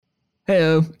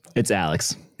Heyo, it's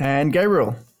Alex. And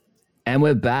Gabriel. And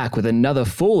we're back with another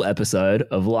full episode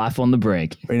of Life on the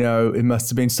Brink. We know it must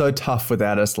have been so tough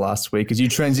without us last week as you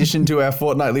transitioned to our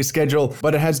fortnightly schedule,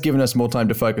 but it has given us more time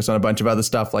to focus on a bunch of other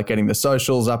stuff like getting the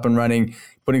socials up and running,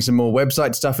 putting some more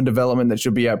website stuff in development that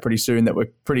should be out pretty soon that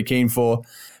we're pretty keen for.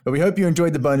 But we hope you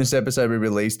enjoyed the bonus episode we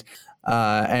released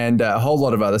and a whole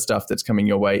lot of other stuff that's coming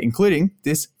your way, including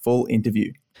this full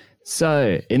interview.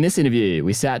 So, in this interview,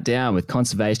 we sat down with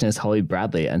conservationist Holly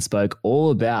Bradley and spoke all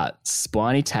about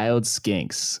spiny-tailed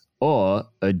skinks, or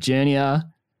Egernia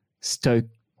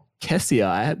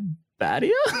stokesii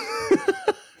badia?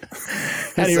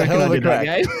 How do you reckon I did that,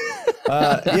 Gabe?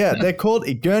 Yeah, they're called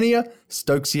Egernia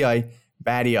stokesii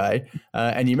badii,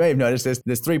 and you may have noticed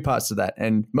there's three parts to that,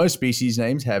 and most species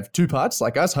names have two parts,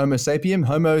 like us, Homo sapien.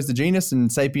 Homo is the genus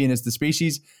and sapien is the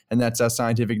species, and that's our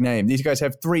scientific name. These guys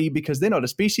have three because they're not a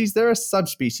species, they're a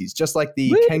subspecies, just like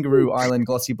the Kangaroo Island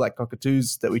glossy black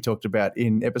cockatoos that we talked about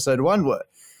in episode 1 were.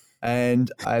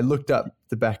 And I looked up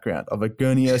the background of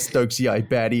Egernia stokesii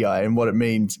badii and what it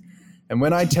means. And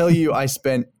when I tell you I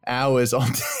spent hours on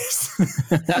this,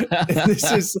 this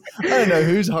is, I don't know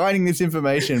who's hiding this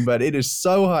information, but it is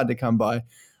so hard to come by.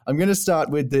 I'm going to start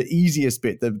with the easiest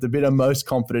bit, the bit I'm most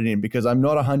confident in, because I'm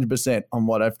not 100% on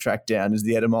what I've tracked down as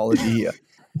the etymology here.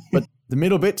 But the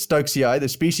middle bit, stokesii, the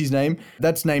species name,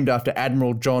 that's named after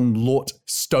Admiral John Lort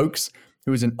Stokes,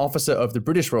 who was an officer of the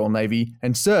British Royal Navy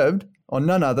and served on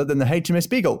none other than the HMS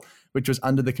Beagle, which was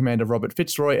under the command of Robert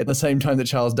Fitzroy at the same time that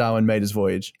Charles Darwin made his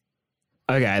voyage.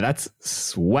 Okay,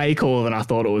 that's way cooler than I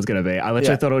thought it was going to be. I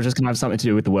literally thought it was just going to have something to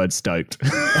do with the word stoked.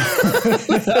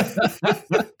 The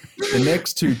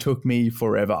next two took me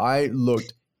forever. I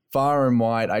looked far and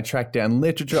wide. I tracked down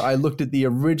literature. I looked at the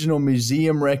original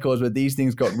museum records where these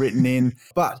things got written in.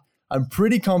 But I'm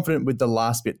pretty confident with the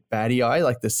last bit, badii,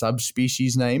 like the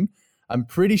subspecies name. I'm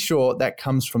pretty sure that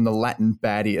comes from the Latin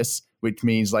badius, which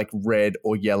means like red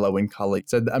or yellow in color.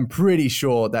 So I'm pretty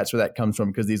sure that's where that comes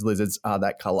from because these lizards are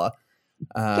that color.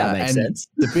 That makes sense.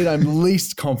 The bit I'm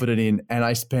least confident in, and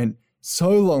I spent so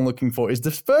long looking for, is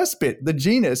the first bit, the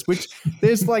genus, which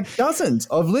there's like dozens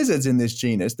of lizards in this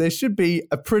genus. There should be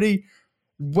a pretty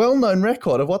well-known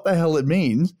record of what the hell it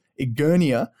means,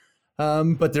 Egernia,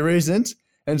 but there isn't.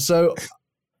 And so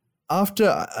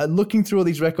after looking through all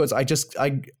these records, I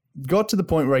got to the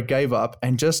point where I gave up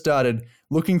and just started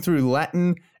looking through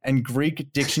Latin and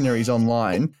Greek dictionaries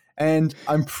online. And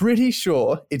I'm pretty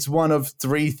sure it's one of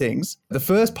three things. The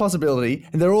first possibility,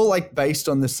 and they're all like based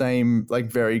on the same like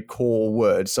very core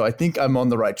word. So I think I'm on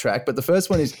the right track. But the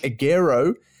first one is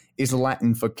egero, is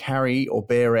Latin for carry or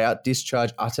bear out,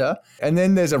 discharge, utter. And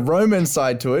then there's a Roman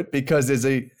side to it because there's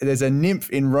a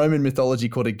nymph in Roman mythology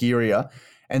called Egeria.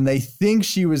 And they think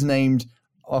she was named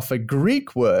off a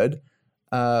Greek word,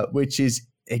 which is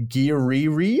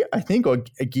Egiriri, I think, or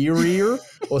Egirir,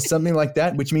 or something like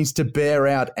that, which means to bear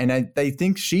out. And they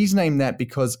think she's named that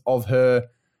because of her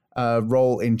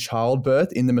role in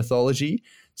childbirth in the mythology.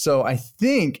 So I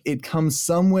think it comes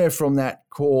somewhere from that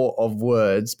core of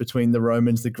words between the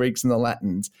Romans, the Greeks, and the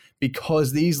Latins,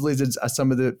 because these lizards are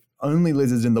some of the only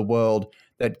lizards in the world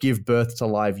that give birth to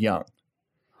live young.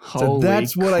 Holy so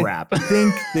that's what crap. I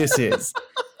think this is.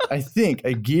 I think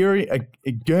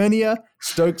Egernia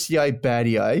stokesii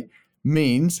badii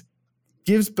means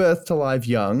gives birth to live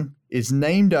young, is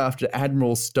named after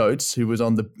Admiral Stokes, who was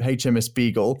on the HMS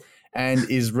Beagle, and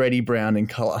is reddy brown in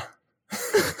color.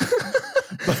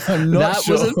 But I'm not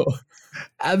sure. Was an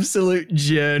absolute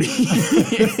journey.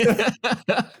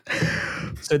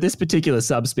 So this particular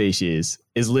subspecies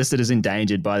is listed as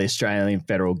endangered by the Australian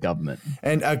federal government.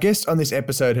 And our guest on this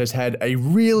episode has had a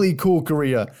really cool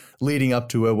career leading up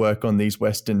to her work on these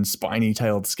western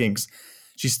spiny-tailed skinks.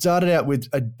 She started out with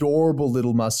adorable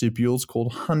little marsupials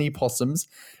called honey possums,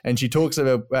 and she talks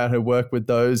about her work with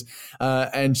those.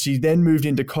 And she then moved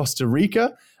into Costa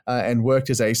Rica and worked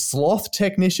as a sloth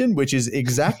technician, which is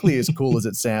exactly as cool as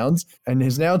it sounds, and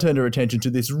has now turned her attention to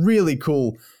this really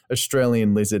cool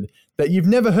Australian lizard that you've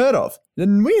never heard of,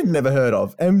 and we had never heard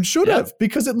of, and should have,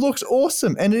 because it looks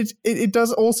awesome and it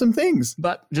does awesome things.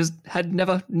 But just had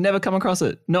never come across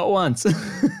it, not once.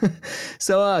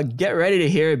 So get ready to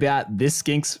hear about this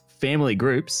skink's family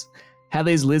groups, how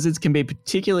these lizards can be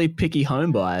particularly picky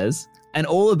home buyers, and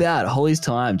all about Holly's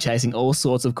time chasing all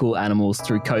sorts of cool animals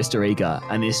through Costa Rica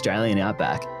and the Australian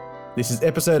outback. This is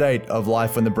episode 8 of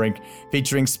Life on the Brink,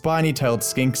 featuring spiny-tailed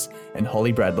skinks and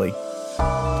Holly Bradley.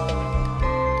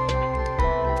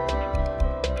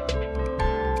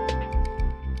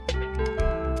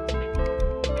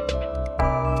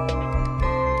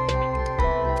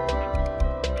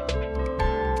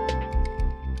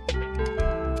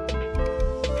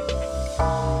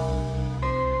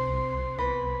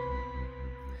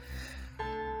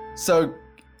 So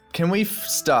can we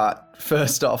start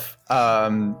first off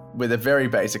with a very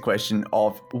basic question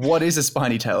of what is a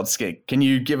spiny-tailed skink? Can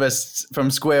you give us from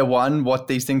square one what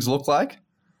these things look like?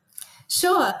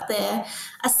 Sure, they're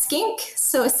a skink.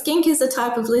 So a skink is a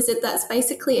type of lizard that's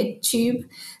basically a tube.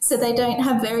 So they don't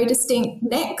have very distinct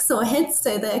necks or heads,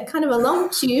 so they're kind of a long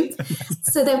tube.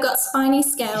 So they've got spiny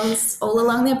scales all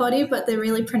along their body, but they're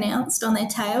really pronounced on their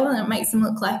tail, and it makes them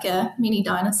look like a mini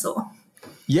dinosaur.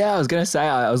 Yeah, I was going to say,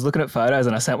 I was looking at photos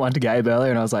and I sent one to Gabe earlier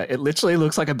and I was like, it literally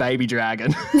looks like a baby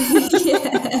dragon.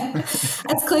 Yeah,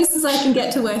 as close as I can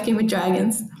get to working with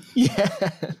dragons. Yeah,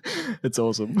 it's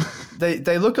awesome.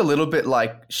 They look a little bit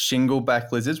like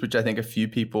shingleback lizards, which I think a few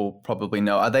people probably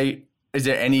know. Is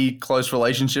there any close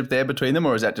relationship there between them,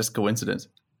 or is that just coincidence?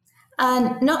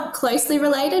 Not closely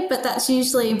related, but that's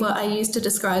usually what I use to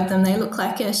describe them. They look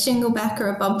like a shingleback or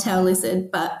a bobtail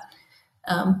lizard, but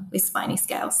with spiny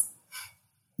scales.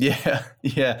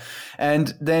 Yeah.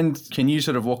 And then can you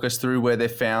sort of walk us through where they're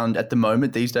found at the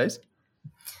moment these days?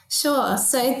 Sure.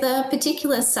 So the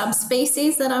particular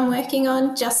subspecies that I'm working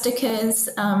on just occurs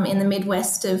in the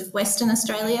Midwest of Western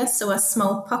Australia, so a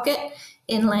small pocket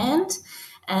inland.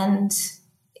 And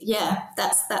yeah,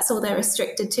 that's all they're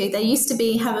restricted to. They used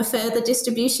to have a further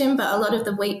distribution, but a lot of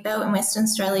the wheat belt in Western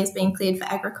Australia is being cleared for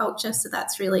agriculture, so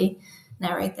that's really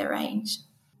narrowed their range.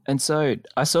 And so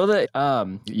I saw that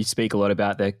you speak a lot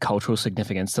about their cultural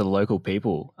significance to the local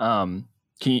people. Can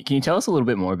you tell us a little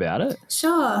bit more about it?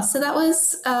 Sure. So that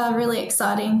was a really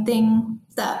exciting thing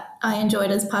that I enjoyed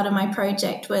as part of my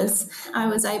project was I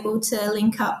was able to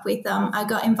link up with, I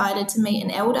got invited to meet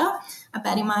an elder, a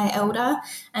Badimaya elder,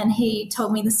 and he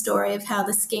told me the story of how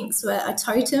the skinks were a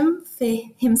totem for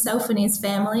himself and his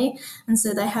family, and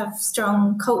so they have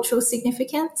strong cultural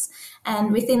significance.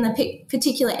 And within the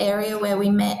particular area where we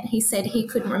met, he said he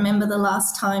couldn't remember the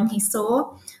last time he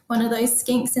saw one of those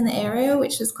skinks in the area,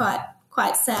 which was quite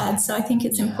sad. So I think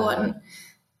it's important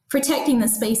protecting the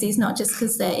species, not just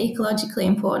because they're ecologically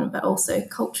important, but also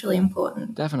culturally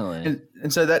important. Definitely.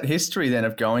 And so that history then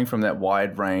of going from that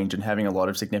wide range and having a lot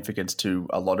of significance to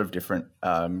a lot of different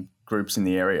groups in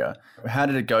the area, how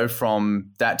did it go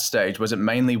from that stage? Was it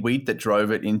mainly wheat that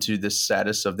drove it into the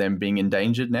status of them being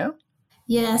endangered now?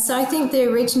 Yeah, so I think the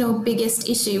original biggest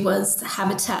issue was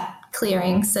habitat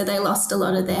clearing. So they lost a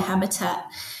lot of their habitat.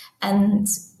 And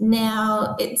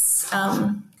now it's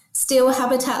still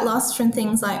habitat loss from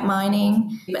things like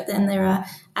mining, but then there are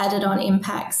added on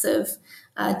impacts of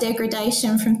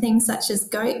degradation from things such as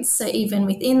goats. So even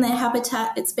within their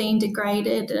habitat, it's being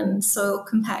degraded and soil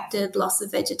compacted, loss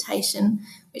of vegetation,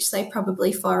 which they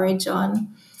probably forage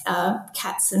on.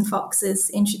 Cats and foxes,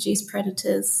 introduced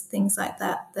predators, things like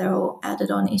that. They're all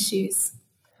added on issues.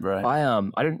 Right.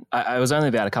 I was only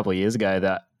about a couple of years ago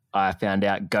that I found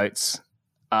out goats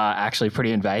are actually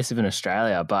pretty invasive in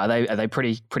Australia, but are they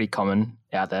pretty common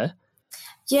out there?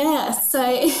 Yeah, so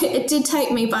it did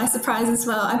take me by surprise as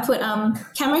well. I put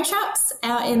camera traps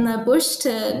out in the bush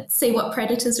to see what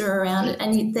predators are around,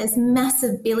 and there's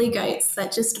massive billy goats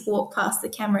that just walk past the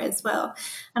camera as well.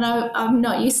 And I'm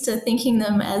not used to thinking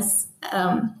them as,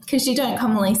 because you don't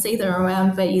commonly see them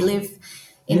around where you live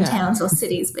in towns or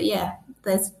cities, but yeah,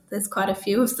 there's quite a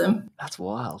few of them. That's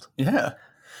wild. Yeah.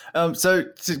 So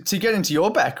to get into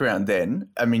your background then,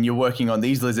 I mean, you're working on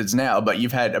these lizards now, but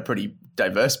you've had a pretty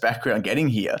diverse background getting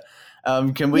here.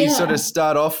 Can we sort of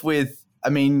start off with, I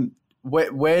mean,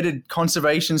 where did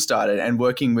conservation start and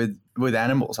working with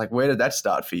animals? Like, where did that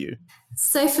start for you?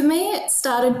 So for me, it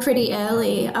started pretty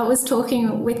early. I was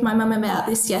talking with my mum about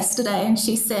this yesterday, and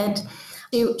she said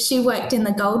she worked in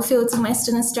the goldfields in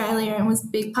Western Australia and was a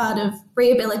big part of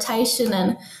rehabilitation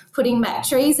and putting back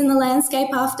trees in the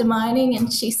landscape after mining.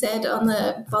 And she said on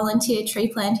the volunteer tree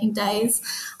planting days,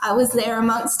 I was there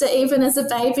amongst it even as a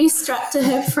baby strapped to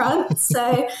her front.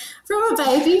 So from a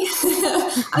baby,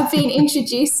 I've been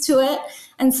introduced to it.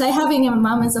 And so having a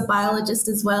mum as a biologist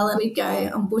as well, and we'd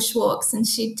go on bushwalks and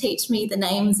she'd teach me the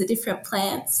names of different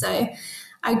plants. So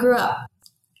I grew up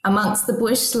amongst the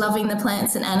bush, loving the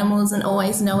plants and animals and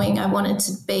always knowing I wanted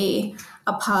to be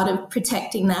a part of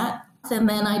protecting that. And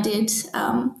then I did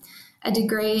a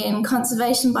degree in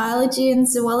conservation biology and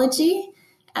zoology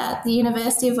at the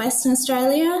University of Western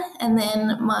Australia. And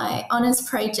then my honours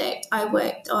project, I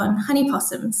worked on honey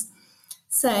possums.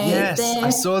 So yes, I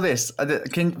saw this.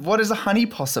 What is a honey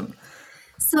possum?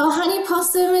 So a honey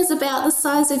possum is about the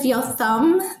size of your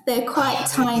thumb. They're quite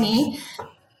tiny,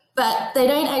 but they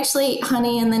don't actually eat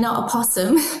honey and they're not a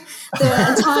possum.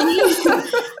 They're a tiny,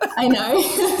 I know,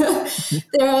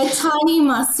 they're a tiny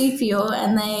marsupial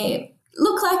and they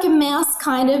look like a mouse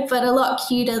kind of, but a lot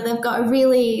cuter. They've got a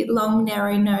really long,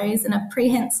 narrow nose and a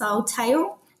prehensile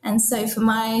tail. And so for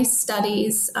my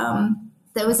studies,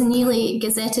 there was a newly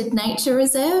gazetted nature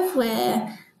reserve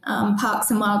where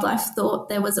Parks and Wildlife thought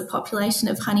there was a population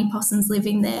of honey possums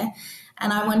living there.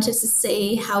 And I wanted to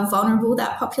see how vulnerable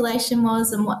that population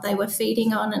was and what they were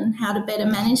feeding on and how to better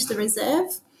manage the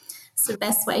reserve. So the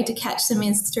best way to catch them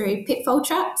is through pitfall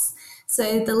traps.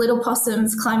 So the little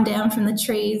possums climb down from the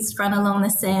trees, run along the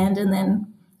sand, and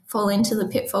then fall into the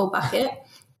pitfall bucket.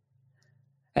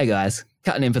 Hey guys,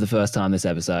 cutting in for the first time this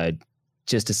episode,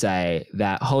 just to say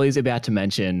that Holly's about to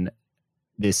mention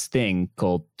this thing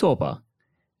called torpor.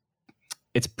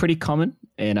 It's pretty common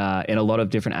in a lot of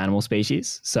different animal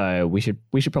species, so we should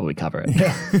probably cover it.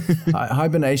 Yeah.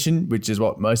 Hibernation, which is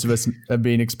what most of us have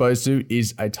been exposed to,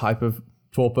 is a type of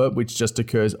torpor which just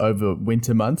occurs over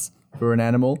winter months for an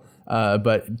animal.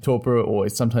 But torpor, or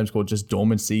it's sometimes called just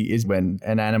dormancy, is when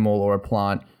an animal or a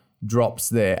plant drops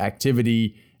their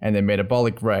activity and their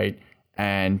metabolic rate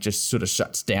and just sort of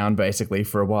shuts down basically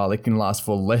for a while. It can last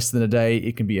for less than a day.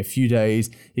 It can be a few days.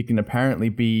 It can apparently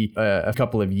be a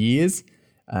couple of years.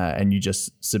 And you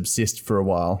just subsist for a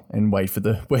while and wait for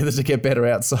the weather to get better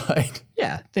outside.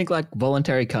 Yeah, think like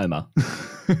voluntary coma.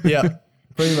 Yeah,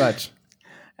 pretty much.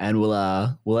 And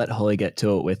we'll let Holly get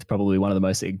to it with probably one of the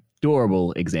most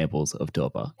adorable examples of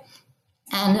torpor.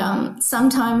 And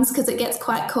sometimes, because it gets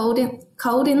quite cold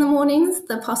in the mornings,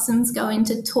 the possums go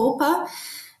into torpor.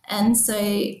 And so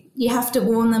you have to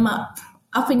warm them up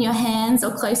in your hands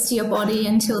or close to your body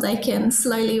until they can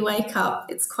slowly wake up.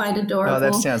 It's quite adorable. Oh,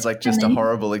 that sounds like just a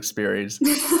horrible experience.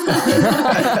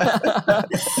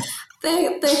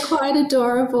 They're quite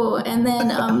adorable. And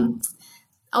then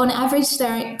on average,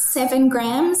 they're 7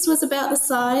 grams was about the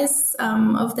size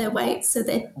of their weight. So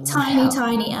they're tiny,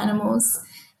 tiny animals.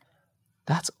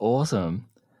 That's awesome.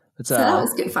 So that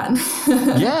was good fun.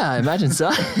 Yeah, I imagine so.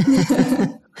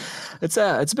 It's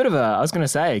a bit of I was going to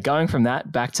say, going from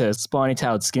that back to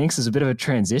spiny-tailed skinks is a bit of a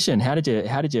transition. How did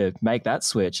you make that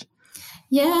switch?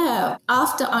 Yeah,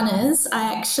 after honours,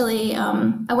 I actually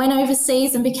I went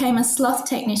overseas and became a sloth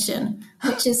technician,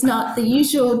 which is not the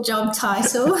usual job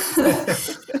title.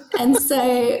 And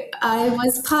so I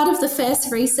was part of the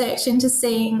first research into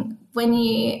seeing when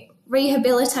you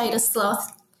rehabilitate a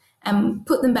sloth and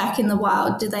put them back in the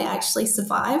wild, do they actually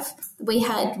survive? We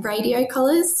had radio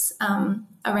collars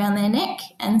around their neck,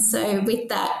 and so with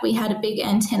that we had a big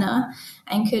antenna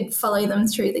and could follow them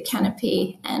through the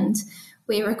canopy, and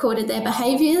we recorded their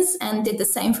behaviours and did the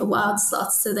same for wild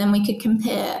sloths, so then we could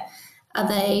compare, are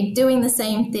they doing the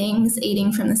same things,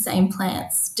 eating from the same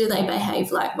plants? Do they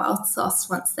behave like wild sloths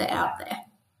once they're out there?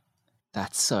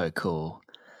 That's so cool.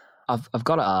 I've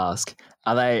got to ask,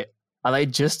 are they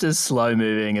just as slow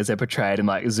moving as they're portrayed in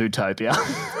like Zootopia?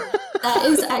 That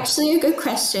is actually a good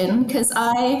question, because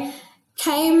I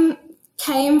came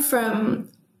from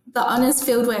the honours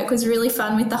fieldwork was really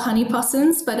fun with the honey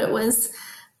possums, but it was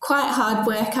quite hard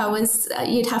work.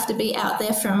 You'd have to be out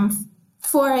there from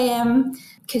 4 a.m.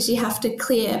 because you have to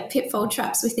clear pitfall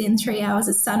traps within 3 hours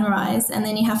of sunrise, and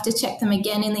then you have to check them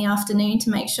again in the afternoon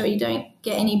to make sure you don't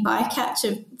get any bycatch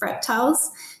of reptiles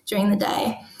during the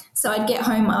day. So I'd get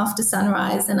home after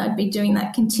sunrise and I'd be doing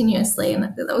that continuously, and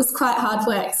it was quite hard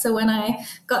work. So when I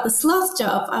got the sloth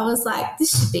job, I was like,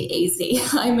 this should be easy.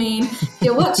 I mean,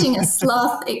 you're watching a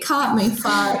sloth, it can't move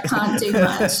far, it can't do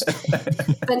much.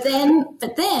 But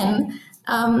then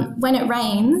when it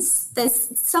rains,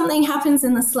 there's something happens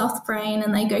in the sloth brain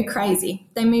and they go crazy.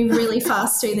 They move really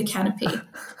fast through the canopy.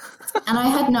 And I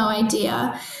had no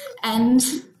idea. And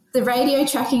the radio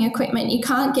tracking equipment, you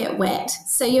can't get wet.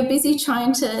 So you're busy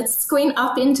trying to squint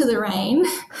up into the rain,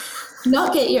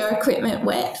 not get your equipment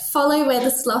wet, follow where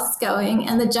the sloth's going,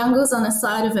 and the jungle's on the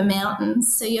side of a mountain.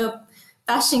 So you're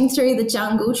bashing through the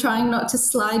jungle, trying not to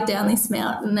slide down this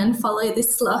mountain and follow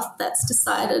this sloth that's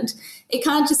decided it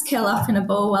can't just curl up in a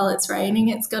ball while it's raining.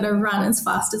 It's got to run as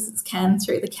fast as it can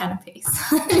through the canopy.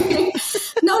 So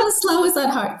not as slow as I'd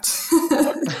hoped.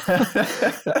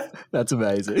 That's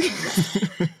amazing.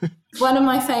 One of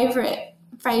my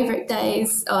favorite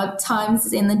days or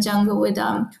times in the jungle would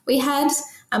we had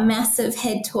a massive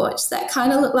head torch that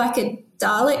kind of looked like a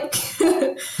Dalek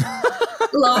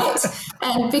light,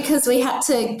 and because we had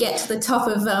to get to the top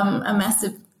of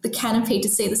the canopy to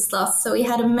see the sloth, so we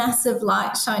had a massive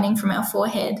light shining from our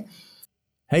forehead.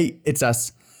 Hey, it's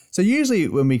us. So usually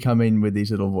when we come in with these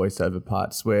little voiceover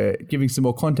parts, we're giving some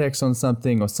more context on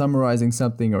something or summarizing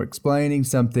something or explaining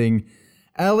something.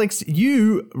 Alex,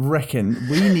 you reckon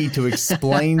we need to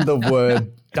explain the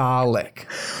word Dalek?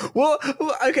 Well,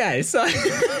 okay, so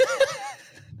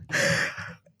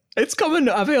It's common.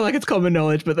 I feel like it's common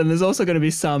knowledge, but then there's also going to be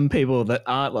some people that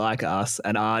aren't like us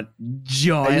and aren't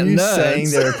giant Are you nerds. saying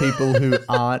there are people who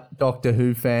aren't Doctor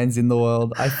Who fans in the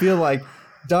world? I feel like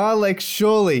Dalek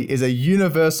surely is a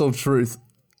universal truth.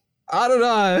 I don't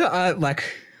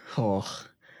know.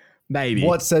 Maybe.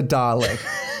 What's a Dalek?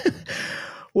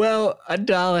 Well, a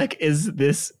Dalek is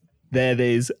this. They're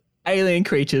these alien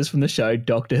creatures from the show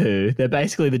Doctor Who. They're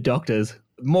basically the Doctor's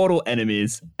mortal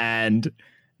enemies, and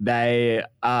they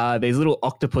are these little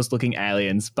octopus-looking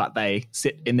aliens, but they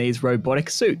sit in these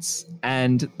robotic suits,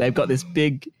 and they've got this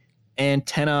big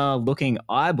antenna-looking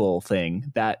eyeball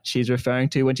thing that she's referring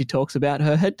to when she talks about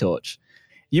her head torch.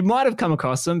 You might have come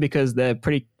across them because they're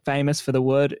pretty famous for the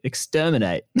word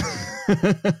exterminate.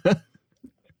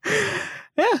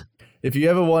 Yeah. If you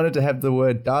ever wanted to have the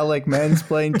word Dalek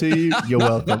mansplained to you, you're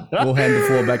welcome. We'll hand the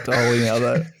floor back to Holly now,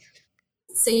 though.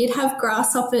 So you'd have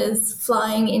grasshoppers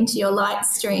flying into your light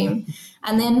stream,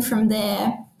 and then from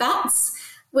there, bats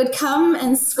would come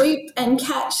and swoop and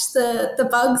catch the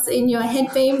bugs in your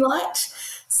head beam light.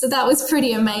 So that was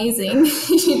pretty amazing.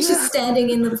 You're just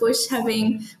standing in the bush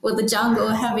the jungle,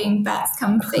 having bats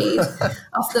come feed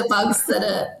off the bugs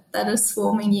that are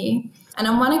swarming you. And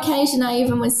on one occasion, I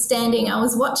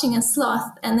was watching a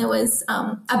sloth, and there was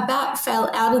a bat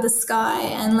fell out of the sky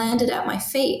and landed at my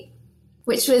feet,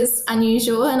 which was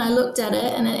unusual. And I looked at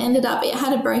it, and it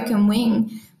had a broken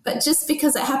wing. But just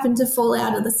because it happened to fall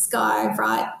out of the sky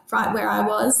right where I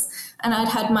was, and I'd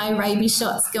had my rabies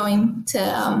shots going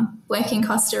to work in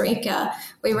Costa Rica,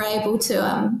 we were able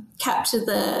to capture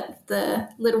the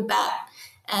little bat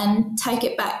and take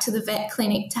it back to the vet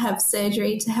clinic to have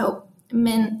surgery to help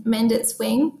mend its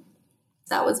wing.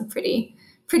 That was a pretty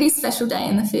special day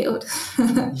in the field.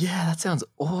 Yeah, that sounds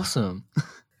awesome.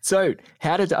 So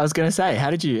how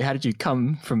did you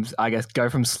come from, I guess, go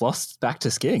from sloths back to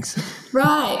skinks?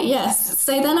 Right, yes.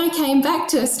 So then I came back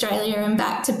to Australia and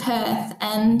back to Perth,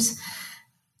 and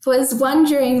was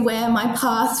wondering where my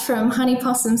path from honey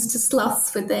possums to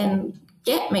sloths would then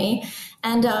get me.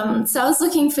 And so I was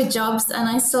looking for jobs, and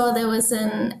I saw there was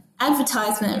an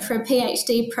advertisement for a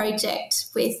PhD project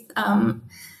with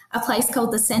a place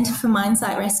called the Centre for Mine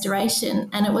Site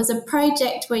Restoration, and it was a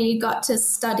project where you got to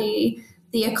study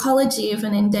the ecology of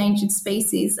an endangered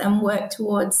species and work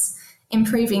towards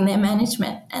improving their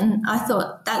management. And I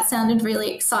thought that sounded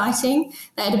really exciting.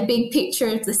 They had a big picture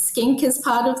of the skink as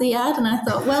part of the ad, and I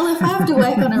thought, well, if I have to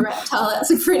work on a reptile, that's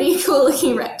a pretty cool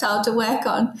looking reptile to work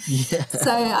on. Yeah.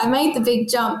 So I made the big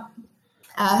jump.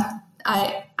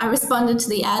 I responded to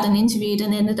the ad and interviewed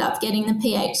and ended up getting the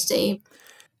PhD.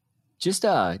 Just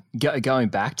going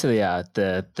back to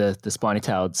the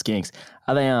spiny-tailed skinks,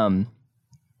 are they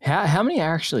how many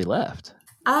are actually left?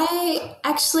 I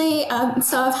actually,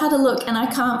 so I've had a look, and I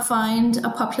can't find a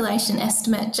population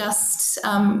estimate, just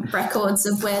records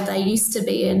of where they used to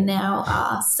be and now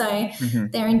are. So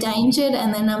they're endangered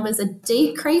and their numbers are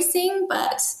decreasing,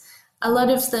 but a lot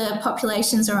of the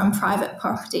populations are on private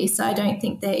property, so I don't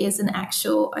think there is an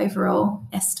actual overall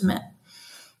estimate.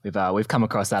 We've come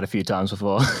across that a few times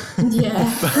before.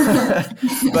 Yeah.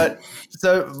 But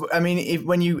so, I mean,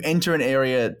 when you enter an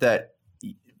area that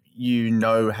you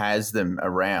know has them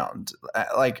around,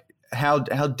 like how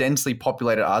densely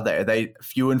populated are they? Are they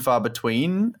few and far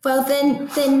between? Well,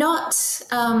 they're not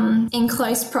in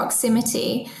close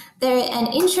proximity. They're an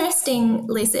interesting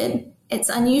lizard. It's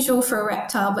unusual for a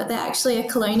reptile, but they're actually a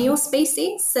colonial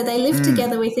species. So they live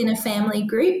together within a family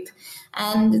group,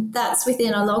 and that's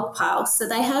within a log pile. So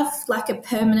they have like a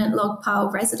permanent log pile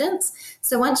residence.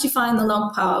 So once you find the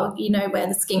log pile, you know where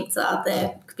the skinks are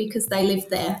there because they live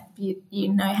there.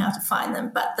 You know how to find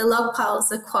them. But the log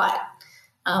piles are quite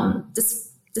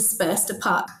dispersed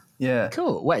apart. Yeah.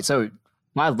 Cool. Wait, so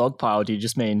by log pile, do you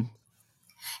just mean...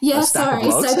 Yeah, sorry.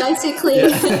 So basically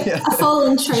a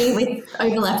fallen tree with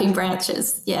overlapping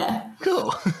branches. Yeah.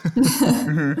 Cool.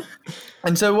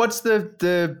 And so what's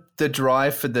the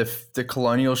drive for the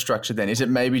colonial structure then? Is it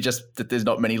maybe just that there's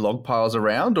not many log piles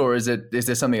around, or is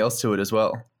there something else to it as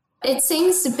well? It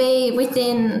seems to be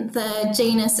within the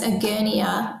genus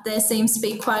Agurnia. There seems to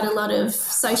be quite a lot of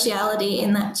sociality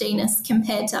in that genus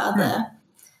compared to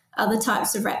other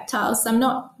types of reptiles. So I'm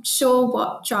not sure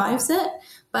what drives it,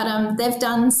 but they've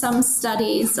done some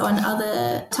studies on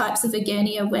other types of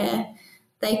Agurnia where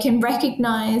they can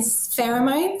recognise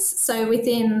pheromones. So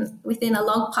within a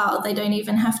log pile, they don't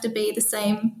even have to be the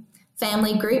same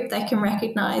family group. They can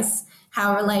recognise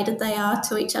how related they are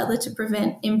to each other to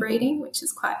prevent inbreeding, which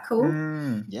is quite cool.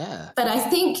 Yeah. But I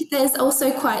think there's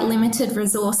also quite limited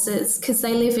resources because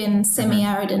they live in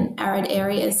semi-arid and arid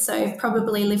areas, so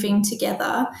probably living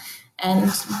together.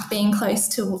 and being close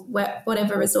to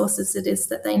whatever resources it is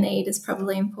that they need is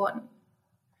probably important.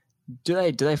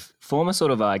 Do they form a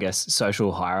sort of, I guess,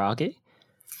 social hierarchy?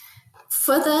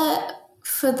 For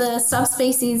the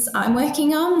subspecies I'm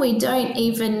working on, we don't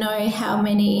even know how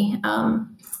many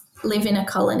live in a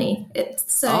colony.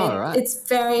 It's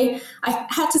very, I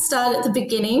had to start at the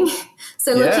beginning.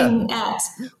 So looking at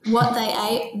what they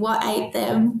ate, what ate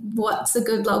them, what's a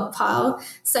good log pile.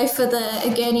 So for the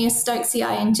Agernia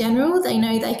stokesii in general, they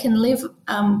know they can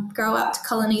grow up to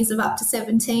colonies of up to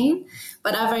 17,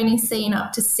 but I've only seen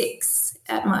up to 6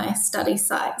 at my study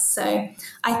sites. So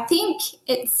I think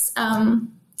it's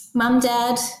mum,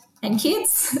 dad, and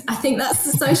kids. I think that's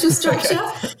the social structure.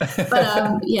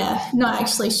 But not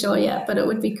actually sure yet, but it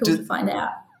would be cool to find out.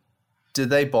 Do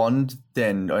they bond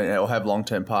then or have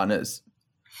long-term partners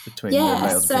between the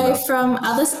males and females? From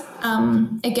other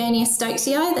Agernia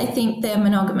stokesii, they think they're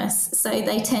monogamous. So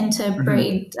they tend to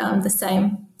breed the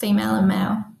same female and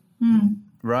male.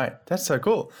 Right. That's so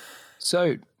cool.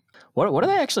 So what do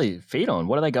they actually feed on?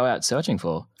 What do they go out searching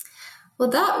for? Well,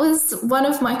 that was one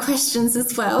of my questions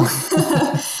as well.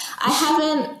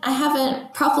 I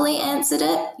haven't properly answered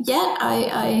it yet.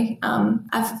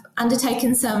 I've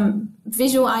undertaken some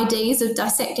visual IDs of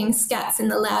dissecting scats in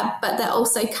the lab, but they're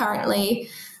also currently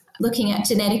looking at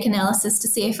genetic analysis to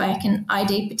see if I can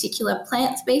ID particular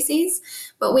plant species.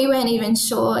 But we weren't even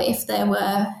sure if they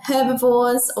were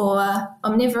herbivores or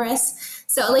omnivorous.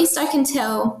 So at least I can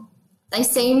tell they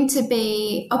seem to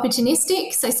be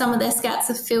opportunistic, so some of their scats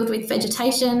are filled with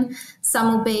vegetation,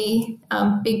 some will be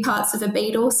big parts of a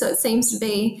beetle, so it seems to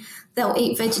be they'll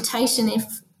eat vegetation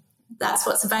if that's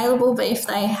what's available, but if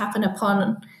they happen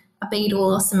upon a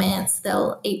beetle or some ants,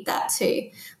 they'll eat that too.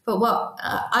 But what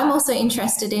I'm also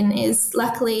interested in is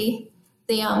luckily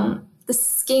the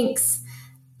skinks,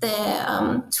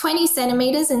 they're 20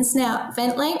 centimetres in snout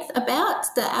vent length about,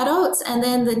 the adults, and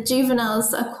then the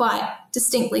juveniles are quite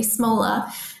distinctly smaller.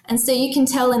 And so you can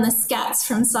tell in the scats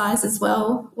from size as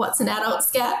well what's an adult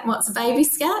scat and what's a baby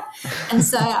scat. And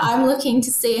so I'm looking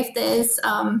to see if there's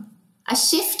a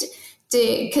shift,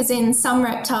 because in some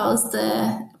reptiles,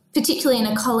 particularly in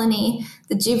a colony,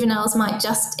 the juveniles might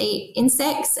just eat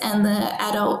insects and the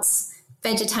adults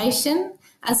vegetation,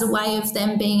 as a way of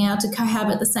them being able to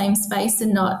cohabit the same space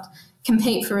and not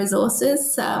compete for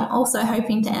resources. So I'm also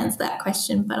hoping to answer that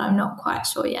question, but I'm not quite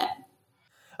sure yet.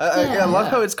 I love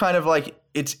how it's kind of like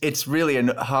it's really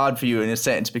hard for you in a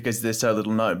sense because there's so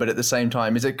little known, but at the same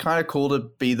time, is it kind of cool to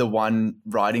be the one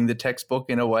writing the textbook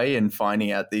in a way and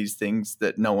finding out these things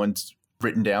that no one's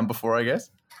written down before, I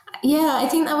guess? Yeah, I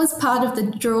think that was part of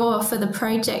the draw for the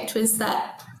project, was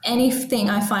that anything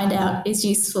I find out is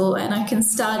useful and I can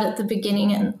start at the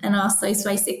beginning and ask those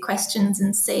basic questions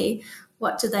and see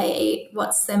what do they eat,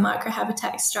 what's their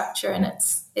microhabitat structure, and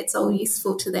it's all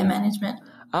useful to their management.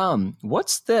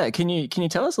 Can you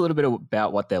tell us a little bit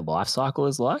about what their life cycle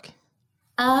is like?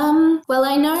 Well,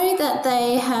 I know that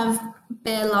they have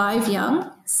bare live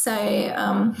young, so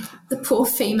the poor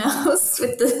females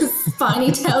with the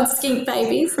spiny-tailed skink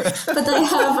babies, but they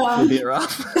have a bit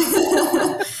rough.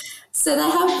 So they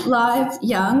have live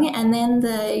young, and then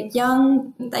the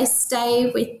young, they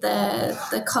stay with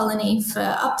the colony for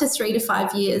up to 3 to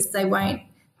 5 years. They won't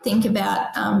think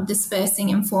about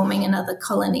dispersing and forming another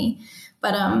colony.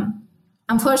 But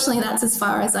unfortunately, that's as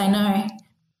far as I know.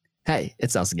 Hey,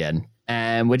 it's us again.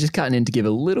 And we're just cutting in to give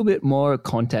a little bit more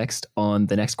context on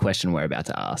the next question we're about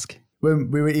to ask.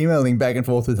 When we were emailing back and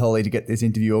forth with Holly to get this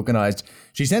interview organised,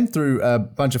 she sent through a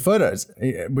bunch of photos,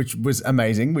 which was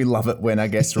amazing. We love it when our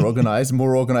guests are organised,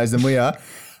 more organised than we are.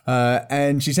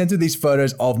 And she sent through these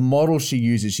photos of models she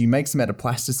uses. She makes them out of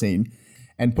plasticine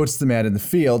and puts them out in the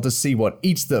field to see what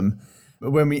eats them. But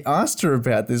when we asked her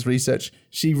about this research,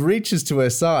 she reaches to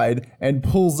her side and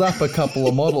pulls up a couple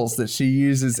of models that she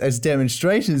uses as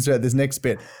demonstrations throughout this next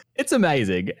bit. It's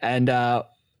amazing. And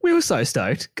we were so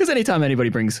stoked because anytime anybody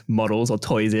brings models or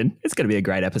toys in, it's going to be a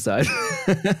great episode.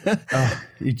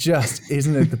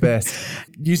 Isn't it the best?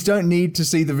 You don't need to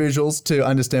see the visuals to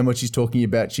understand what she's talking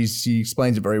about. She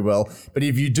explains it very well. But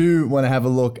if you do want to have a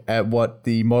look at what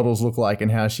the models look like and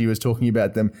how she was talking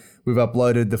about them, we've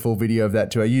uploaded the full video of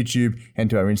that to our YouTube and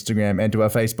to our Instagram and to our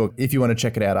Facebook if you want to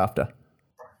check it out after.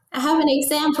 I have an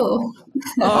example.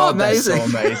 Oh, amazing.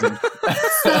 That's so amazing.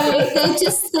 So they're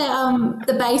just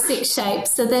the basic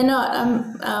shapes. So they're not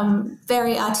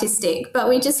very artistic, but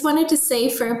we just wanted to see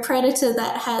for a predator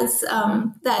that has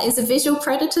that is a visual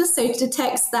predator, so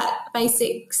detects that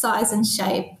basic size and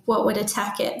shape, what would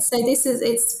attack it. So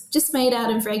it's just made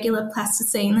out of regular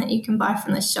plasticine that you can buy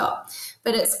from the shop,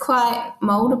 but it's quite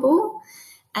moldable.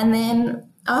 And then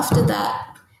after that,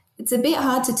 it's a bit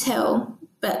hard to tell,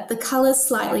 but the colour's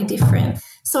slightly different.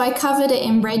 So I covered it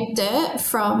in red dirt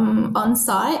from on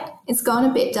site. It's gone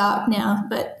a bit dark now,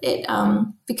 but it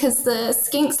because the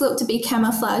skinks look to be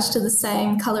camouflaged to the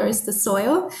same colour as the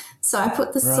soil. So I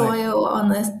put the soil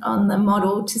on the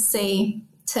model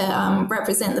to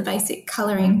represent the basic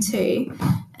colouring too.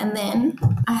 And then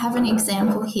I have an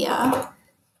example here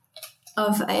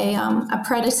of a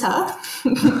predator.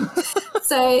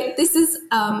 So this is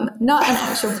not an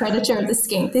actual predator of the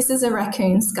skink. This is a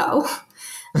raccoon skull.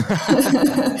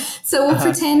 So we'll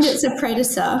pretend it's a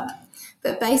predator,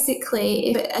 but basically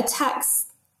if it attacks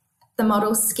the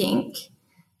model skink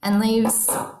and leaves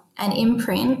an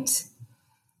imprint,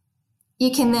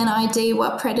 you can then ID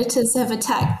what predators have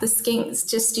attacked the skinks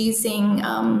just using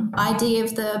ID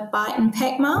of the bite and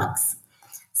peck marks.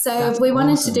 So we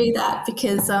wanted to do that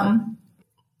because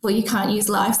you can't use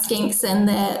live skinks and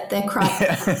they're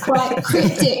quite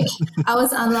cryptic. I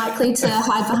was unlikely to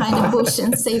hide behind a bush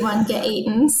and see one get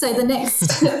eaten. So the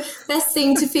next best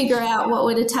thing to figure out what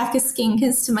would attack a skink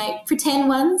is to make pretend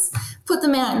ones, put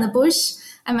them out in the bush.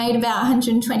 I made about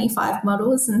 125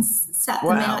 models and sat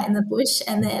them out in the bush,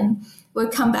 and then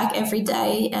would come back every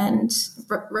day and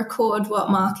record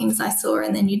what markings I saw,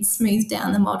 and then you'd smooth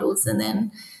down the models, and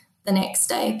then the next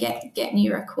day get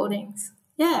new recordings.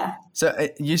 Yeah. So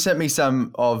you sent me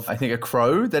some of, I think, a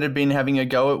crow that had been having a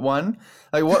go at one.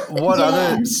 Like what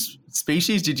other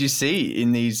species did you see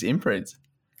in these imprints?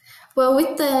 Well,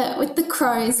 with the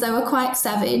crows, they were quite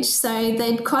savage. So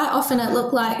they'd quite often, it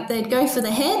looked like they'd go for the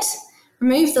head,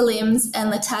 remove the limbs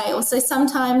and the tail. So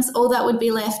sometimes all that would be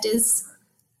left is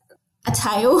a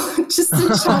tail, just a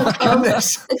chunk of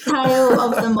the tail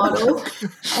of the model.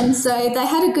 And so they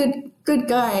had a good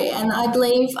go, and I'd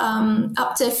leave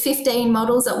up to 15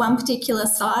 models at one particular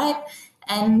site,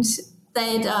 and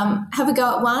they'd have a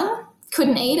go at one,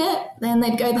 couldn't eat it, then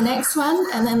they'd go the next one,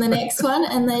 and then the next one,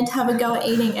 and they'd have a go at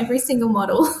eating every single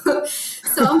model.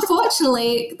 So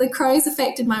unfortunately, the crows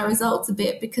affected my results a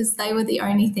bit because they were the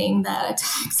only thing that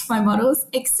attacked my models,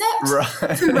 except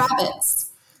for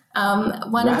rabbits.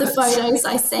 One of the photos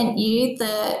I sent you,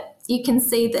 you can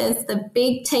see there's the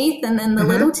big teeth and then the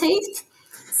little teeth.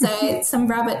 So some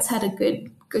rabbits had a good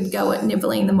go at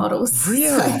nibbling the models.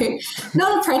 Really? So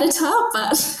not a predator,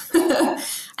 but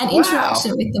an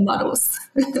interaction with the models.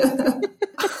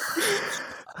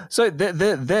 So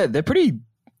they're pretty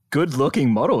good-looking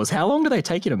models. How long do they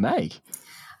take you to make?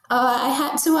 I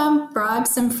had to bribe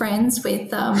some friends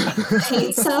with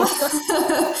pizza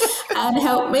and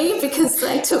help me because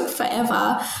they took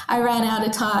forever. I ran out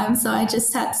of time, so I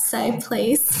just had to say,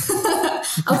 please,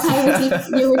 I'll pay with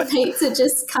you with pizza.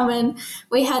 Just come in.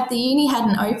 The uni had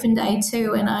an open day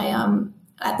too, and I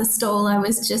at the stall I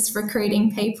was just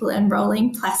recruiting people and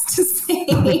rolling plasticine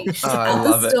at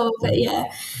the stall. But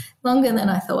yeah, longer than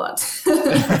I thought.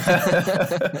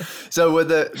 So were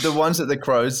the ones that the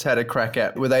crows had a crack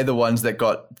at, were they the ones that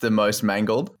got the most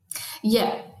mangled?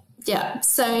 Yeah.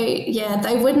 So,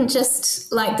 they wouldn't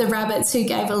just like the rabbits who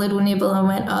gave a little nibble and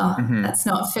went, that's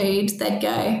not food. They'd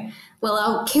go, well,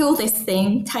 I'll kill this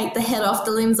thing, take the head off,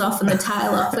 the limbs off and the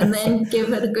tail off, and then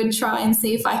give it a good try and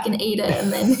see if I can eat it.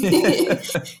 And then,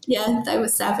 they were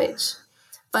savage.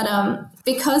 But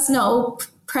because no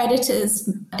predators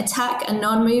attack a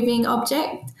non-moving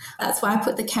object, that's why I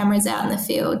put the cameras out in the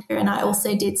field. And I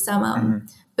also did some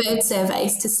bird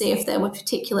surveys to see if there were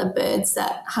particular birds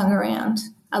that hung around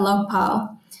a log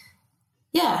pile.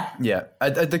 Yeah. Are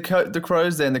the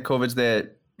crows there and the corvids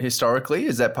there historically,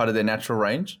 is that part of their natural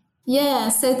range? Yeah,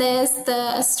 so there's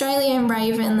the Australian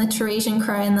raven, the Teresian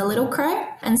crow and the little crow,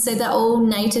 and so they're all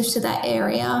native to that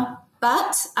area.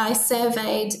 But I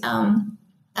surveyed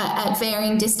at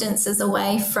varying distances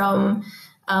away from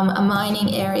a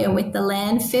mining area with the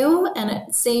landfill, and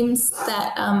it seems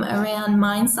that around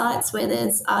mine sites where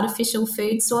there's artificial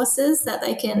food sources that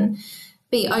they can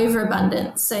be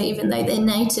overabundant. So even though they're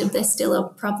native, they're still a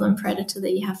problem predator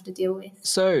that you have to deal with.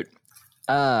 So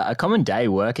a common day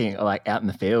working like out in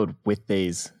the field with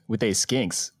these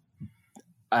skinks,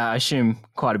 I assume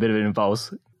quite a bit of it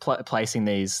involves placing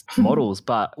these models.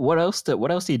 But what else do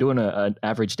you do on an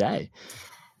average day?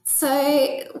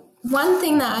 So one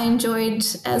thing that I enjoyed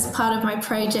as part of my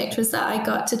project was that I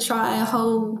got to try a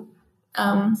whole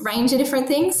range of different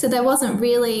things. So there wasn't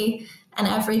really an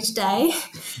average day.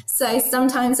 So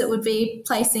sometimes it would be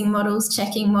placing models,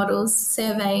 checking models,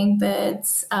 surveying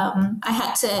birds. I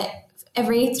had to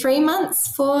every 3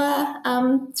 months for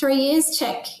 3 years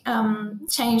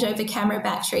change over camera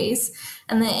batteries,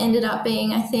 and there ended up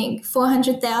being, I think,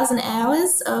 400,000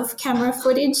 hours of camera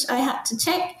footage I had to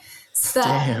check. So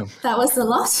Damn. that was a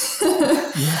lot.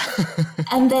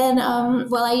 And then,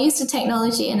 I used the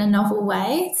technology in a novel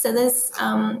way. So there's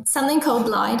something called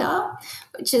LiDAR,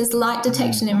 which is light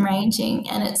detection and ranging.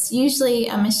 And it's usually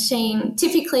a machine,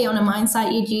 typically on a mine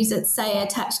site, you'd use it, say,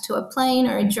 attached to a plane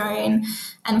or a drone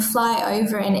and fly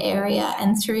over an area.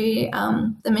 And through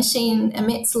the machine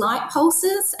emits light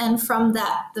pulses. And from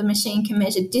that, the machine can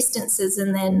measure distances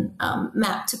and then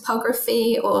map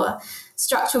topography or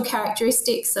structural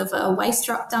characteristics of a waste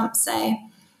rock dump, say.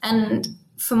 And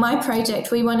for my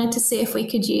project, we wanted to see if we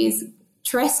could use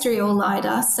terrestrial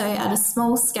LiDAR, so at a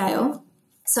small scale.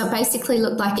 So it basically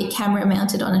looked like a camera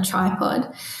mounted on a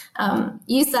tripod.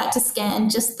 Use that to scan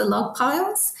just the log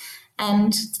piles,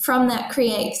 and from that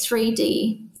create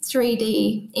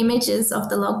 3D images of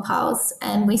the log piles.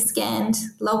 And we scanned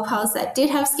log piles that did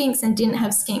have skinks and didn't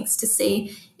have skinks to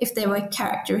see if there were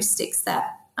characteristics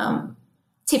that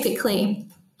typically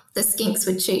the skinks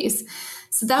would choose.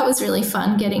 So that was really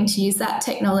fun, getting to use that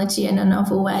technology in a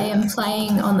novel way, and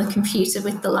playing on the computer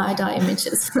with the LiDAR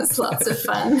images was lots of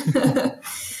fun.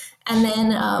 And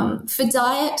then for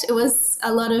diet, it was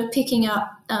a lot of picking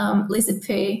up lizard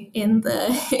poo in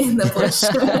the bush.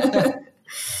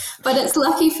 But it's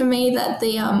lucky for me that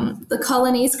the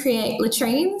colonies create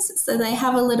latrines, so they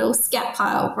have a little scat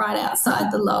pile right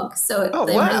outside the log, so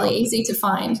they're really easy to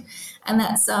find. And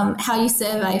that's how you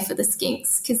survey for the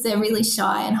skinks, because they're really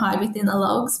shy and hide within the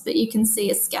logs, but you can see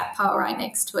a scat pile right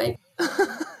next to it.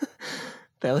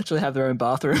 They literally have their own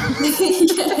bathroom.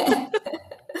 Yeah.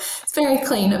 It's very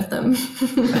clean of them.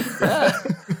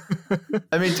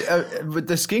 I mean,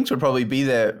 the skinks would probably be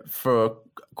there for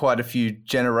quite a few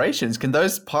generations. Can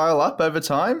those pile up over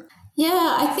time?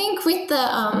 Yeah, I think with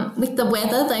the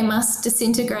weather, they must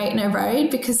disintegrate and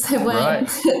erode because they weren't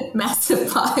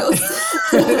massive piles.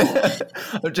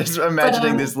 I'm just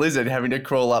imagining this lizard having to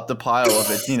crawl up the pile of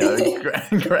its,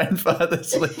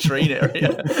 grandfather's latrine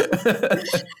area.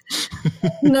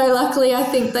 No, luckily, I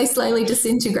think they slowly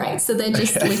disintegrate, so they're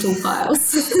just little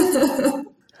piles.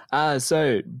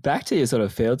 So back to your sort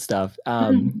of field stuff.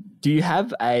 Do you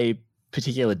have a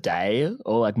particular day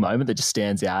or like moment that just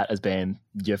stands out as being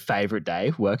your favorite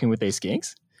day working with these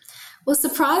skinks? Well,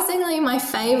 surprisingly, my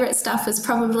favorite stuff was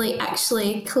probably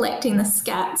actually collecting the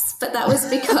scats, but that was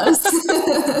because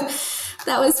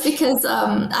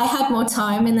I had more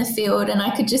time in the field and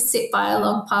I could just sit by a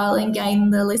log pile and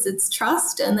gain the lizards'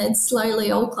 trust, and they'd slowly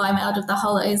all climb out of the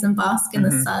hollows and bask in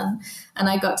the sun. And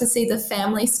I got to see the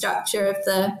family structure of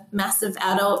the massive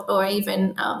adult or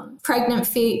even pregnant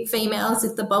females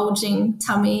with the bulging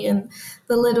tummy and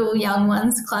the little young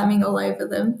ones climbing all over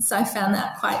them. So I found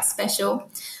that quite special.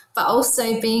 But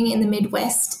also being in the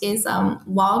Midwest is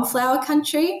wildflower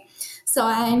country. So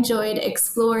I enjoyed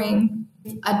exploring.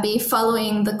 I'd be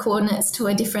following the coordinates to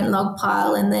a different log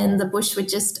pile, and then the bush would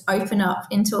just open up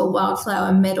into a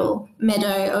wildflower meadow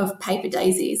of paper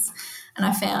daisies. And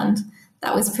I found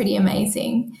that was pretty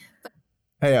amazing.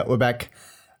 Hey, we're back.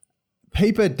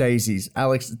 Paper daisies.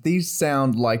 Alex, these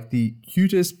sound like the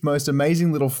cutest, most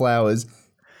amazing little flowers.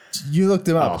 You looked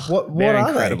them up. What are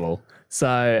incredible. They?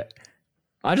 So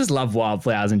I just love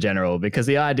wildflowers in general, because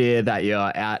the idea that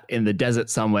you're out in the desert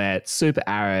somewhere, it's super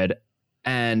arid,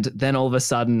 and then all of a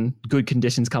sudden good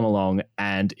conditions come along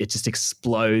and it just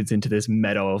explodes into this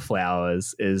meadow of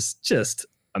flowers is just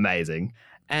amazing.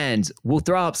 And we'll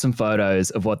throw up some photos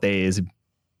of what these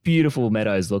beautiful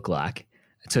meadows look like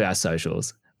to our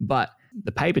socials. But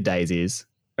the paper daisies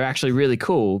are actually really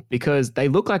cool because they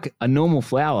look like a normal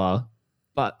flower,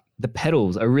 but the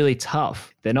petals are really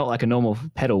tough. They're not like a normal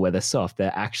petal where they're soft.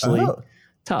 They're actually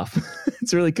tough.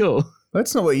 It's really cool.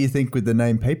 That's not what you think with the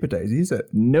name paper daisy, is it?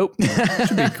 Nope. It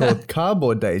should be called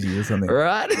cardboard daisy or something.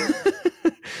 Right?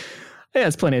 Yeah,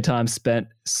 it's plenty of time spent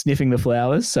sniffing the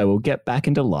flowers, so we'll get back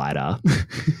into LiDAR.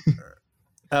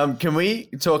 Can we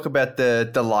talk about the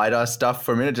LiDAR stuff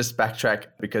for a minute? Just backtrack,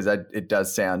 because it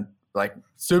does sound like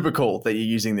super cool that you're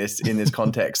using this in this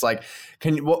context. Like,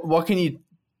 what can you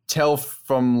tell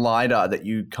from LiDAR that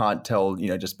you can't tell,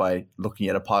 just by looking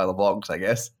at a pile of logs, I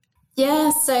guess? Yeah,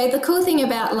 so the cool thing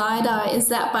about LiDAR is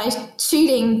that by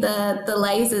shooting the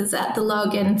lasers at the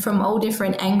log and from all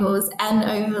different angles and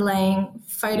overlaying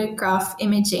photograph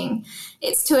imaging,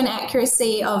 it's to an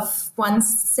accuracy of 1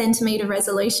 centimetre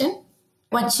resolution.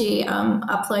 Once you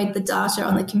upload the data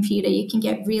on the computer, you can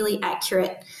get really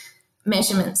accurate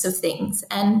measurements of things.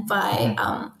 And by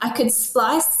I could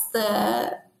splice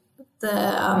the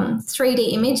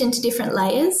 3D image into different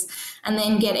layers and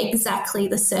then get exactly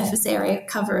the surface area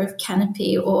cover of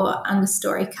canopy or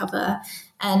understory cover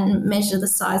and measure the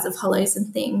size of hollows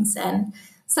and things. And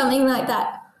something like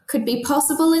that could be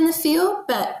possible in the field,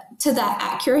 but to that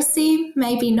accuracy,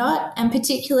 maybe not. And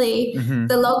particularly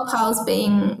the log piles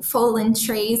being fallen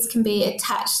trees can be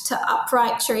attached to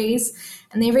upright trees,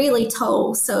 and they're really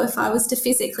tall. So if I was to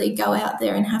physically go out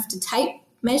there and have to take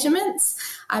measurements,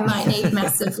 I might need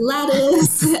massive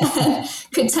ladders, and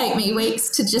could take me weeks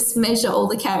to just measure all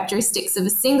the characteristics of a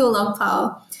single log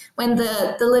pile, when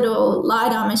the little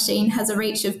LiDAR machine has a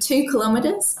reach of 2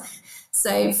 kilometres.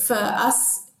 So for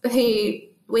us who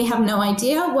we have no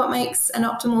idea what makes an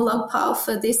optimal log pile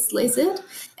for this lizard,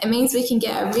 it means we can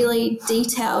get a really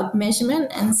detailed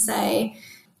measurement and say,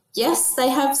 yes, they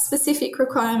have specific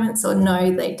requirements, or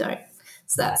no, they don't.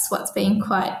 So that's what's been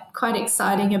quite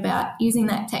exciting about using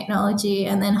that technology.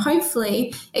 And then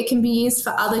hopefully it can be used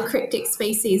for other cryptic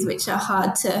species which are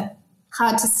hard to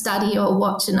study or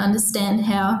watch and understand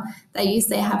how they use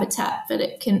their habitat, but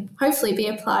it can hopefully be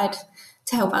applied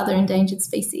to help other endangered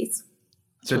species.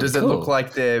 So does it look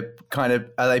like they're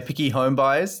are they picky home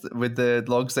buyers with the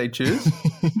logs they choose?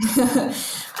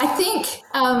 I think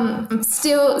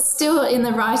still in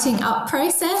the writing up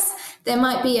process. There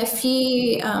might be a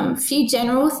few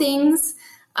general things.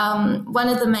 One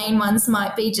of the main ones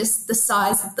might be just the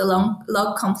size of the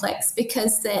log complex.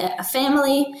 Because they're a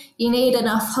family, you need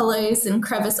enough hollows and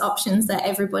crevice options that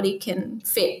everybody can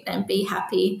fit and be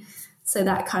happy. So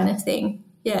that kind of thing.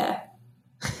 Yeah.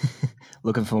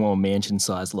 Looking for more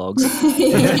mansion-sized logs.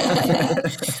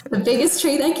 The biggest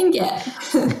tree they can get.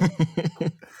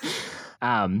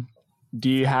 Do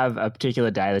you have a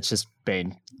particular day that's just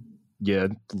been your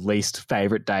least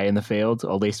favourite day in the field,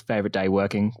 or least favourite day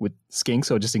working with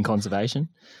skinks, or just in conservation?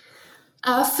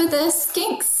 For the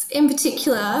skinks in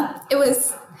particular, it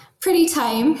was pretty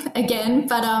tame again,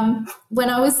 but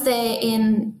when I was there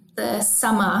in the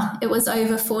summer, it was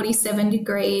over 47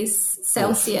 degrees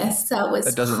Celsius, so it was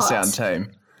That doesn't hot. sound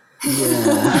tame.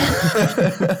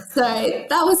 Yeah. So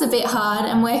that was a bit hard,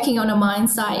 and working on a mine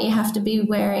site, you have to be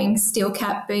wearing steel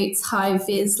cap boots, high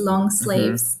vis, long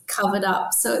sleeves, covered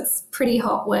up, so it's pretty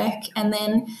hot work. And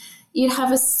then you'd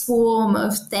have a swarm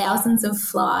of thousands of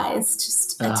flies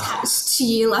just attached to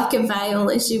you like a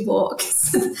veil as you walk.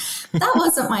 So that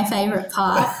wasn't my favourite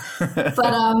part.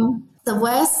 But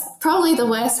probably the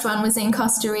worst one was in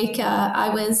Costa Rica. I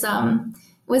was it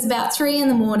was about 3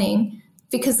 a.m,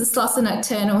 because the sloths are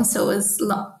nocturnal, so it was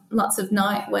lots of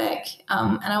night work.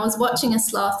 And I was watching a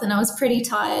sloth and I was pretty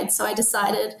tired, so I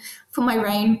decided to put my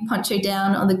rain poncho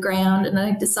down on the ground, and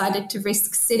I decided to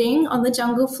risk sitting on the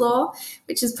jungle floor,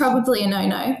 which is probably a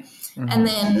no-no. And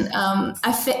then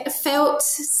I felt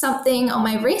something on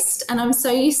my wrist, and I'm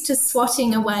so used to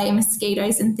swatting away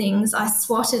mosquitoes and things. I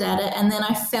swatted at it, and then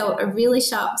I felt a really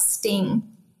sharp sting.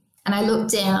 And I looked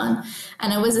down,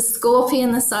 and it was a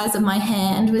scorpion the size of my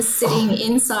hand was sitting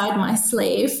inside my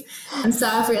sleeve. And so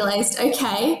I've realised,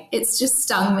 okay, it's just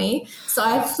stung me. So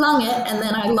I flung it, and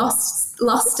then I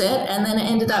lost it, and then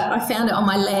I found it on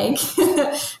my leg,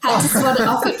 had to swat it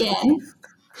off again.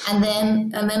 And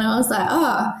then I was like,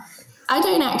 I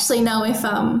don't actually know if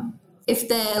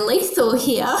they're lethal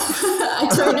here. I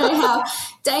don't know how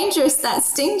dangerous that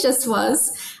sting just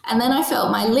was. And then I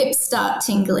felt my lips start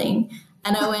tingling.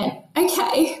 And I went,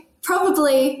 okay,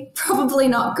 probably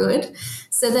not good.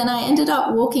 So then I ended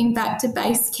up walking back to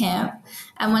base camp,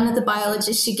 and one of the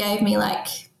biologists, she gave me like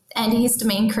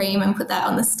antihistamine cream and put that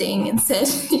on the sting and said,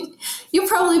 you'll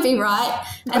probably be right.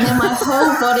 And then my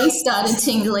whole body started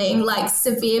tingling like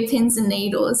severe pins and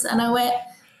needles. And I went,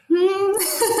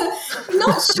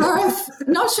 not sure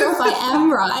if I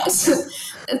am right.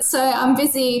 So I'm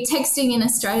busy texting in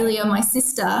Australia my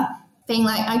sister, being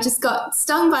like, I just got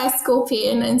stung by a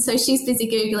scorpion. And so she's busy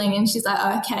Googling, and she's like,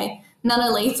 okay, none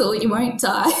are lethal, you won't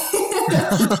die.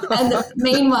 And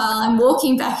meanwhile, I'm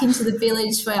walking back into the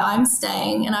village where I'm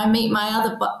staying, and I meet my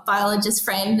other biologist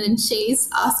friend, and she's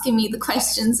asking me the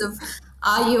questions of,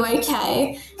 are you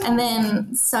okay? And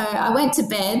then so I went to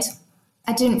bed.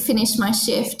 I didn't finish my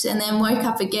shift, and then woke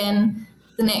up again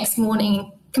the next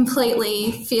morning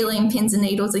completely feeling pins and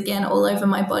needles again all over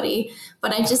my body.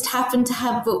 But I just happened to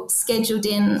have booked scheduled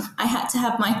in. I had to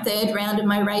have my 3rd round of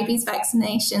my rabies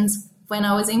vaccinations when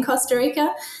I was in Costa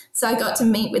Rica. So I got to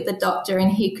meet with the doctor,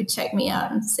 and he could check me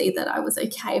out and see that I was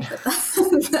okay. But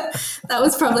that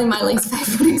was probably my least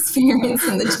favourite experience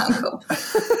in the jungle.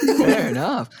 Fair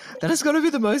enough. That has got to be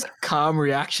the most calm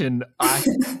reaction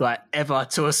ever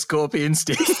to a scorpion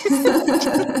sting.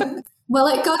 Well,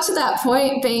 it got to that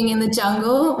point being in the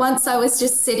jungle. Once I was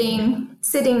just sitting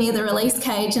near the release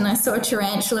cage, and I saw a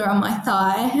tarantula on my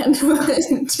thigh, and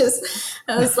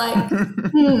I was like,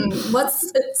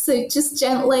 what's it? So just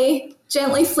gently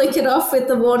flick it off with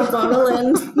the water bottle,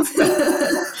 and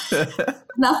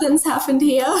nothing's happened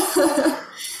here.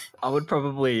 I would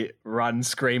probably run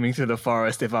screaming through the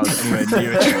forest if I was anywhere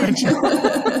near a trench.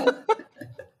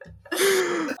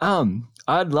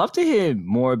 I'd love to hear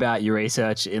more about your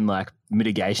research in like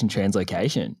mitigation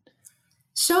translocation.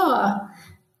 Sure.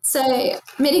 So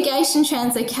mitigation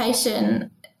translocation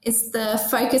is the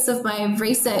focus of my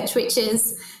research, which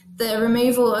is the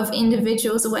removal of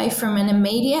individuals away from an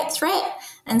immediate threat.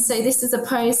 And so this is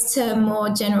opposed to more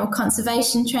general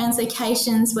conservation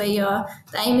translocations where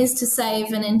the aim is to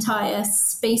save an entire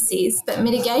species. But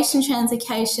mitigation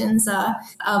translocations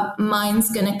are mines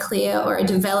going to clear or a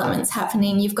development's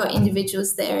happening. You've got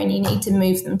individuals there and you need to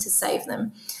move them to save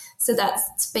them.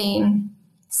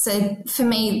 So for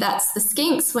me, that's the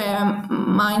skinks where a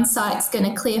mine site's going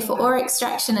to clear for ore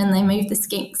extraction and they move the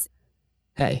skinks.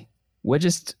 Hey, we're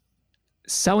just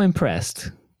so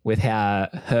impressed with how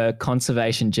her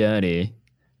conservation journey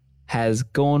has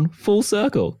gone full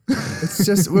circle. It's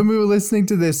just when we were listening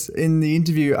to this in the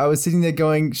interview, I was sitting there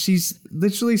going, she's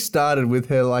literally started with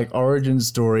her like origin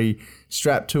story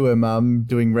strapped to her mum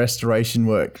doing restoration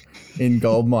work in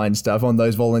gold mine stuff on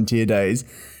those volunteer days,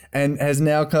 and has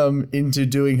now come into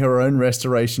doing her own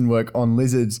restoration work on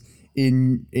lizards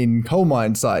in coal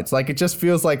mine sites. Like, it just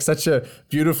feels like such a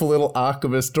beautiful little arc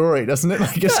of a story, doesn't it?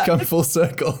 Like, it's come full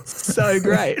circle. So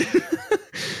great.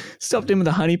 Stopped in with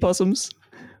the honey possums,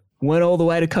 went all the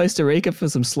way to Costa Rica for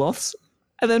some sloths,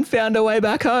 and then found her way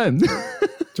back home.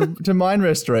 to mine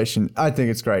restoration. I think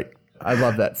it's great. I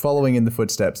love that. Following in the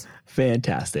footsteps.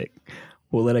 Fantastic.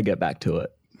 We'll let her get back to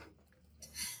it.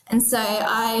 And so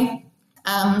I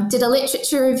did a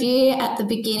literature review at the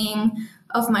beginning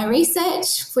of my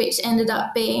research, which ended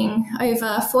up being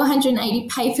over 480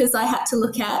 papers I had to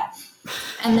look at.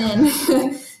 And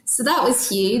then, so that was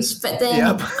huge, but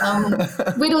then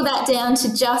whittle that down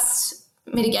to just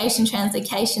mitigation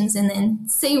translocations and then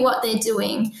see what they're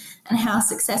doing and how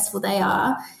successful they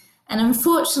are. And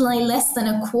unfortunately, less than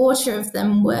a quarter of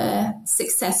them were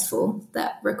successful,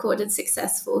 that recorded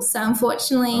successful. So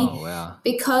unfortunately,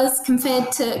 because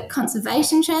compared to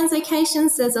conservation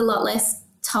translocations, there's a lot less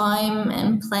time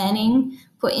and planning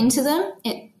put into them.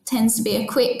 It tends to be a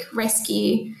quick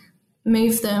rescue,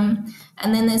 move them,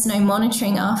 and then there's no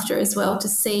monitoring after as well to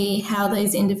see how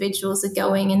those individuals are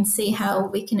going and see how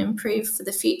we can improve for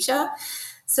the future.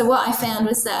 So what I found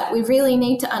was that we really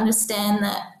need to understand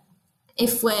that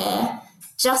if we're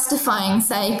justifying,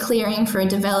 say, clearing for a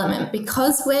development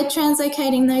because we're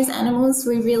translocating those animals,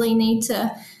 we really need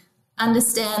to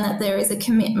understand that there is a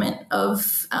commitment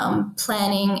of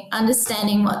planning,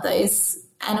 understanding what those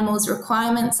animals'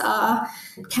 requirements are.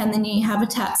 Can the new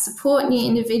habitat support new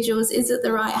individuals? Is it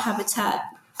the right habitat?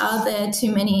 Are there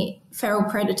too many feral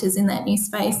predators in that new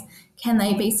space? Can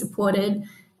they be supported?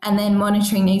 And then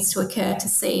monitoring needs to occur to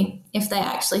see if they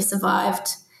actually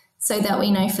survived so that we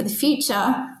know for the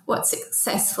future what's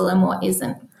successful and what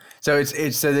isn't. So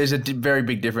so there's a very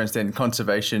big difference then.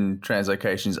 Conservation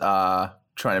translocations are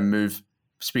trying to move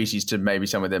species to maybe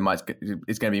somewhere that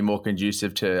it's going to be more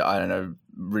conducive to, I don't know,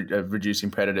 reducing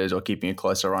predators or keeping a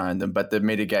closer eye on them. But the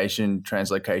mitigation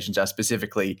translocations are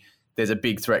specifically, there's a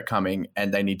big threat coming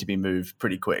and they need to be moved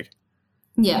pretty quick.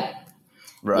 Yeah.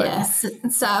 Right. Yes.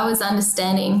 So I was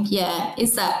understanding,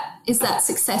 is that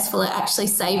successful at actually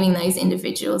saving those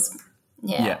individuals?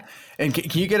 Yeah. And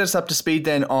can you get us up to speed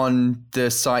then on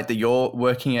the site that you're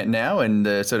working at now and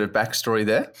the sort of backstory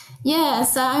there? Yeah,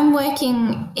 so I'm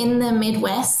working in the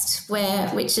Midwest,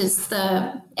 which is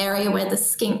the area where the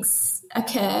skinks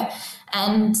occur,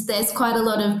 and there's quite a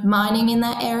lot of mining in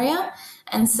that area.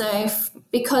 And so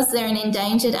because they're an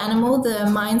endangered animal, the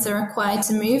mines are required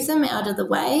to move them out of the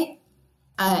way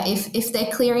if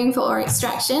they're clearing for ore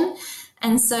extraction.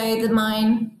 And so the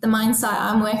mine site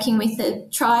I'm working with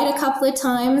had tried a couple of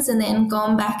times and then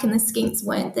gone back and the skinks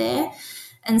weren't there.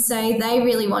 And so they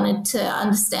really wanted to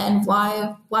understand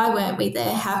why weren't we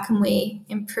there? How can we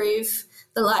improve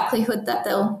the likelihood that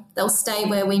they'll stay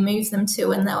where we move them to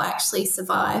and they'll actually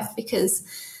survive? Because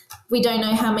we don't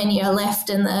know how many are left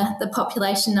and the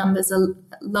population numbers are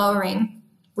lowering.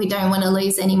 We don't want to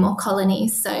lose any more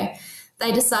colonies. So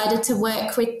they decided to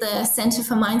work with the Centre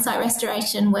for Mine Site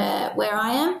Restoration where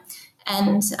I am,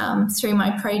 and through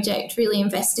my project really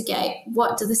investigate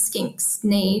what do the skinks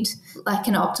need, like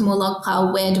an optimal log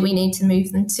pile, where do we need to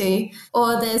move them to?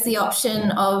 Or there's the option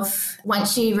of,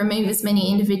 once you remove as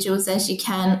many individuals as you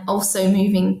can, also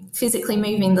physically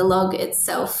moving the log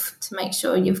itself to make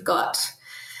sure you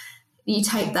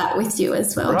take that with you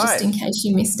as well, right, just in case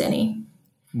you missed any.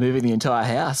 Moving the entire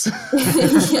house.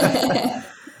 Yeah.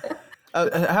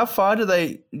 How far do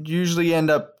they usually end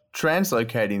up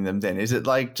translocating them then? Is it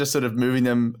like just sort of moving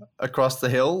them across the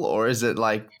hill, or is it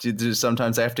like do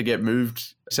sometimes they have to get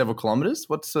moved several kilometers?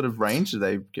 What sort of range do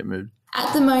they get moved?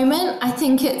 At the moment, I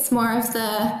think it's more of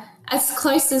the as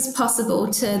close as possible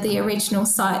to the original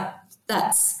site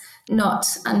that's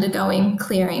not undergoing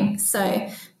clearing. So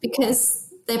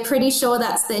because they're pretty sure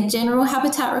that's their general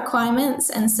habitat requirements,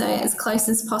 and so as close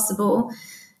as possible,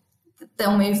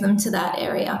 they'll move them to that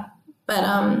area. But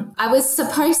I was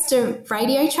supposed to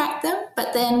radio track them,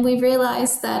 but then we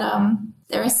realised that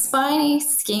they're a spiny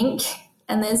skink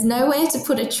and there's nowhere to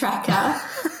put a tracker.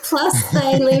 Plus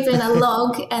they live in a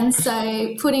log, and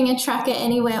so putting a tracker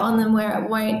anywhere on them where it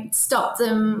won't stop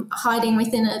them hiding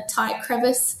within a tight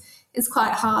crevice is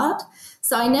quite hard.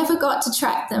 So I never got to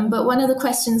track them, but one of the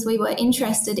questions we were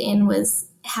interested in was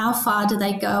how far do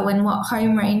they go and what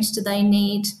home range do they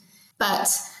need? But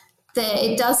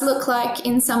it does look like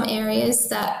in some areas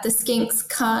that the skinks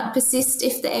can't persist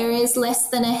if the area is less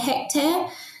than a hectare.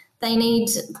 They need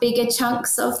bigger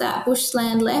chunks of that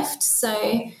bushland left. So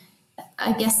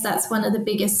I guess that's one of the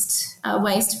biggest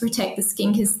ways to protect the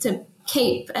skink is to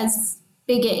keep as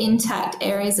bigger intact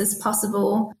areas as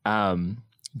possible.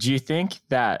 Do you think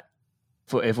that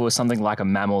if it was something like a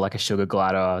mammal, like a sugar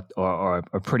glider or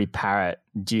a pretty parrot,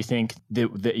 do you think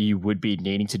that you would be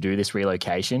needing to do this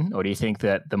relocation, or do you think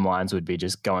that the mines would be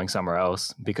just going somewhere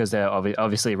else because they're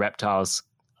obviously reptiles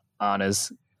aren't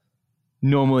as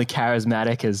normally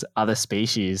charismatic as other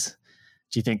species?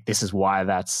 Do you think this is why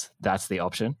that's the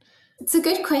option? It's a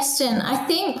good question. I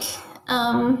think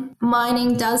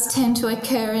mining does tend to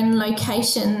occur in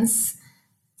locations,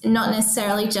 not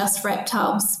necessarily just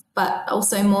reptiles, but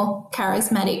also more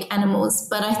charismatic animals.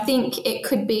 But I think it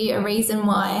could be a reason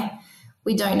why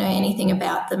we don't know anything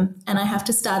about them. And I have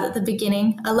to start at the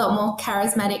beginning. A lot more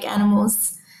charismatic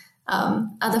animals are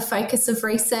the focus of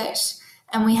research.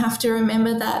 And we have to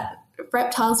remember that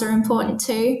reptiles are important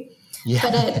too. Yeah.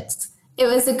 But it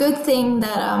was a good thing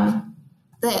that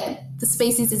the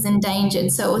species is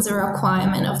endangered. So it was a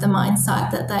requirement of the mine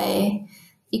site that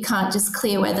you can't just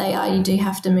clear where they are. You do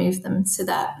have to move them. So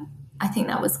that I think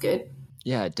that was good.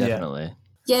 Yeah, definitely.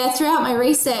 Yeah, throughout my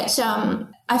research,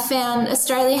 I found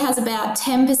Australia has about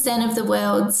 10% of the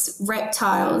world's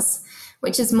reptiles,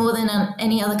 which is more than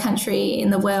any other country in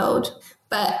the world.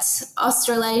 But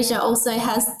Australasia also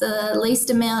has the least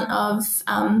amount of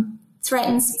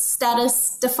threatened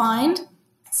status defined.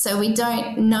 So we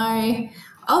don't know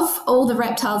of all the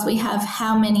reptiles we have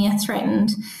how many are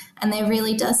threatened. And there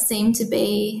really does seem to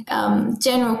be,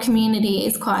 general community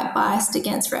is quite biased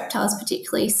against reptiles,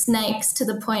 particularly snakes, to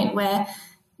the point where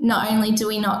not only do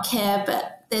we not care,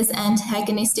 but there's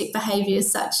antagonistic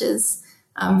behaviours such as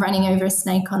running over a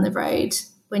snake on the road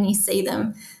when you see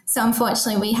them. So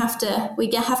unfortunately, we have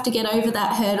to get over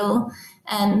that hurdle,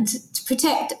 and to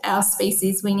protect our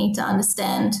species, we need to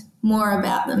understand more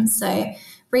about them. So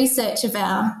research of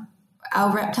our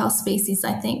reptile species,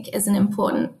 I think, is an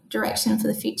important direction for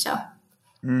the future.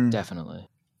 Definitely.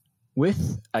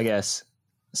 With, I guess,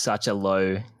 such a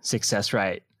low success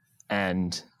rate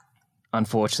and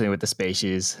unfortunately with the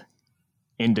species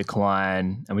in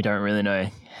decline and we don't really know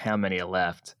how many are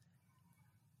left,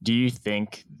 do you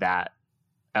think that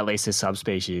at least this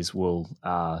subspecies will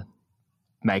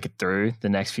make it through the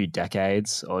next few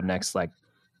decades or next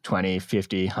 20,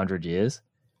 50, 100 years?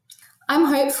 I'm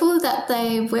hopeful that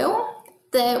they will.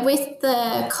 With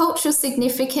the cultural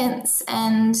significance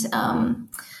and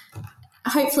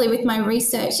hopefully with my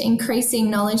research increasing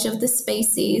knowledge of the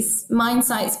species, mine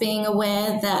sites being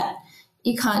aware that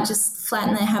you can't just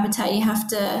flatten their habitat, you have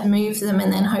to move them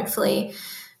and then hopefully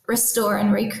restore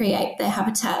and recreate their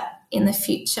habitat in the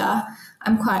future.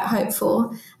 I'm quite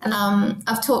hopeful. And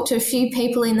I've talked to a few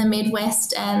people in the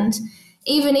Midwest, and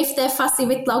even if they're fussy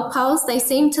with log piles, they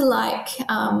seem to like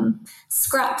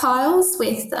scrap piles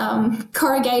with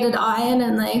corrugated iron,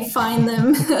 and they find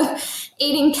them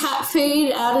eating cat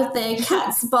food out of their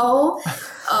cat's bowl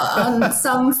on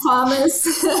some farmers'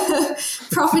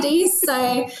 properties.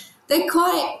 So they're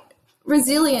quite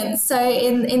resilient. So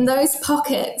in those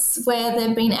pockets where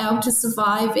they've been able to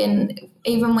survive in,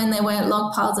 even when there weren't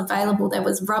log piles available, there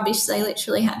was rubbish they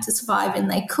literally had to survive and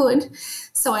they could.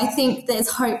 So I think there's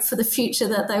hope for the future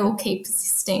that they will keep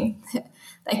persisting.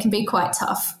 They can be quite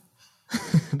tough.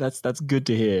 That's good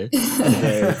to hear.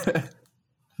 They're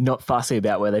not fussy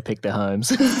about where they pick their homes.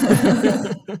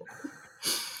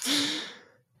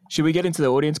 Should we get into the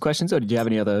audience questions, or did you have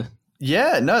any other?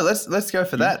 Yeah, no, let's go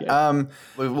for that.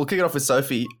 We'll kick it off with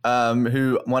Sophie,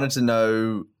 who wanted to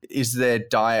know, is their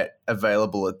diet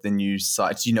available at the new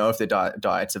sites? Do you know if their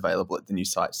diet's available at the new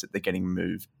sites that they're getting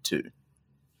moved to?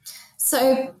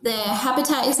 So their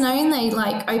habitat is known. They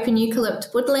like open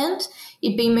eucalypt woodland.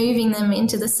 You'd be moving them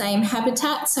into the same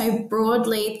habitat, so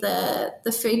broadly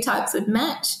the food types would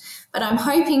match. But I'm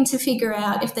hoping to figure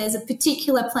out if there's a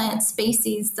particular plant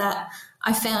species that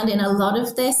I found in a lot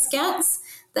of their scats,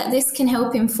 that this can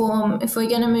help inform if we're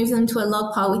going to move them to a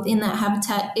log pile within that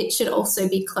habitat, it should also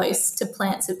be close to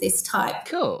plants of this type.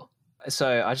 Cool.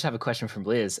 So I just have a question from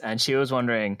Liz, and she was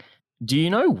wondering, do you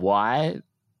know why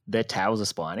their tails are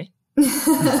spiny?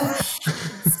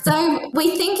 So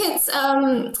we think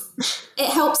it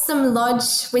helps them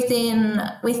lodge within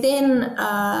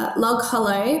log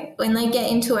hollow. When they get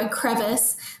into a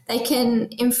crevice, they can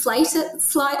inflate it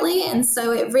slightly, and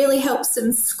so it really helps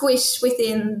them squish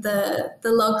within the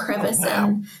log crevice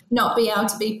and not be able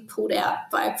to be pulled out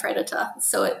by a predator.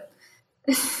 So it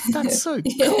That's so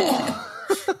cool. yeah.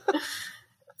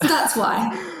 That's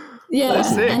why. Yeah, That's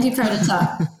sick.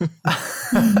 anti-predator.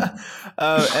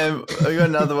 And we got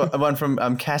another one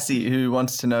from Cassie, who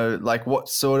wants to know, like, what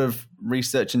sort of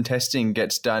research and testing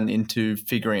gets done into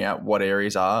figuring out what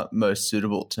areas are most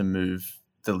suitable to move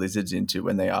the lizards into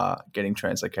when they are getting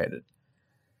translocated.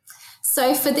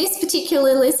 So for this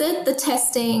particular lizard, the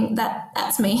testing,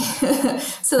 that's me.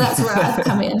 So that's where I've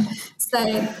come in.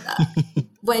 So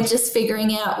we're just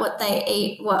figuring out what they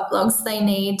eat, what logs they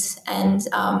need, and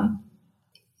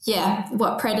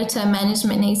what predator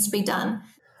management needs to be done.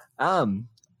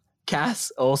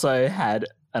 Cass also had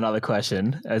another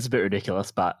question. It's a bit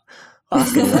ridiculous, but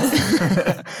ask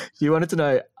anyway. She wanted to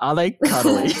know, are they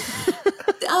cuddly?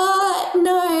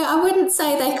 No, I wouldn't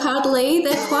say they're cuddly.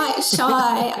 They're quite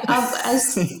shy.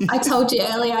 As I told you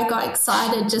earlier, I got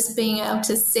excited just being able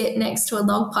to sit next to a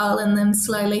log pile and then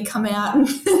slowly come out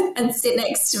and sit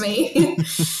next to me.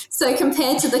 So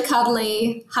compared to the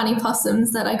cuddly honey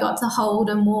possums that I got to hold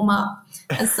and warm up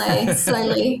as they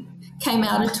slowly came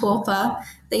out of torpor,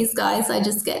 these guys I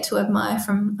just get to admire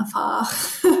from afar.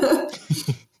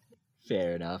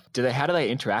 Fair enough. How do they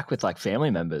interact with like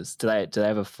family members? Do they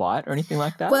have a fight or anything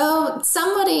like that? Well,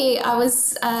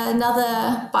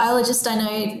 another biologist I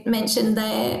know mentioned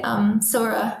they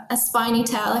saw a spiny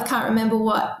tail. I can't remember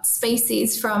what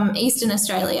species from Eastern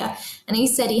Australia, and he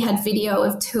said he had video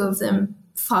of two of them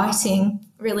fighting,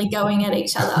 really going at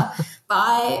each other.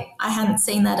 But I hadn't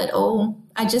seen that at all.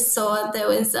 I just saw there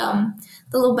was the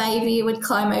little baby would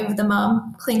climb over the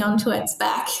mum, cling onto its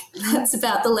back. That's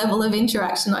about the level of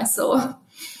interaction I saw.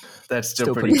 That's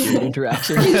still pretty cute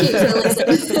interaction. Pretty cute for a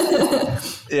lizard.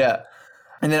 Yeah.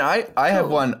 And then I have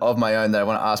one of my own that I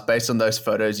want to ask based on those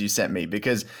photos you sent me,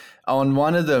 because on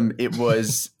one of them it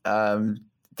was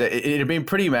it had been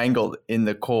pretty mangled in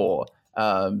the core,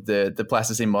 the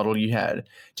plasticine model you had.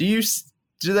 Did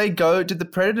the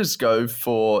predators go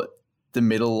for the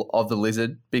middle of the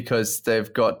lizard because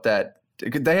they've got that?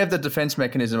 They have the defense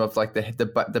mechanism of like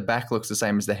the back looks the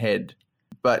same as the head,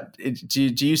 but do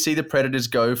you see the predators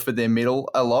go for their middle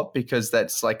a lot because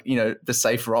that's like, the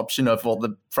safer option of all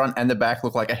the front and the back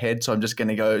look like a head, so I'm just going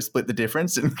to go split the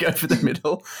difference and go for the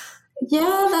middle?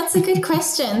 Yeah, that's a good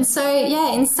question. So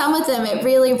yeah, in some of them it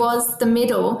really was the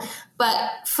middle, but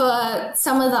for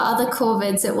some of the other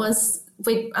corvids it was,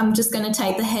 I'm just going to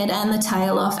take the head and the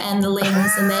tail off and the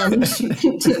limbs, and then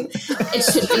it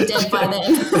should be dead by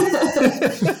then.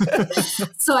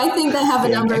 So I think they have a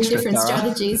number of different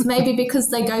strategies, maybe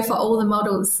because they go for all the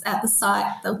models at the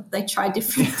site. They try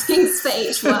different things for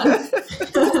each one.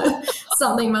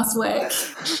 Something must work.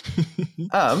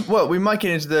 Well, we might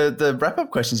get into the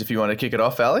wrap-up questions if you want to kick it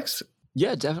off, Alex.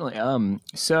 Yeah, definitely.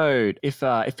 So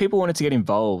if people wanted to get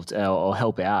involved or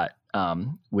help out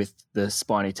with the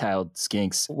spiny-tailed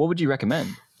skinks, what would you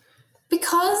recommend?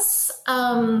 Because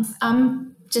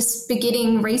I'm just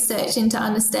beginning research into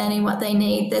understanding what they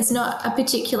need, there's not a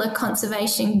particular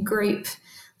conservation group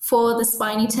for the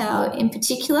spiny tail in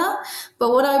particular.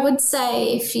 But what I would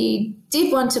say if you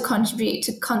did want to contribute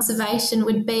to conservation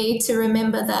would be to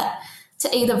remember that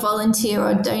to either volunteer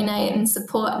or donate and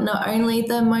support not only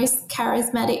the most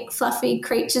charismatic, fluffy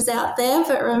creatures out there,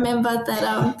 but remember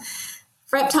that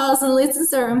reptiles and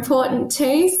lizards are important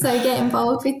too, so get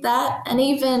involved with that. And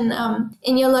even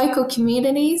in your local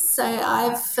communities. So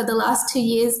I've, for the last 2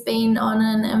 years, been on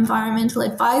an environmental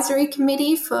advisory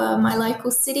committee for my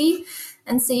local city.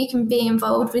 And so you can be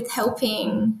involved with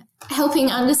helping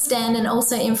understand and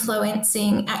also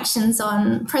influencing actions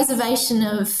on preservation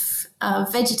of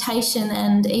vegetation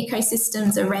and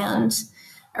ecosystems around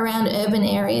urban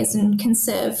areas, and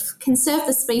conserve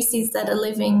the species that are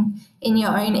living in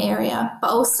your own area, but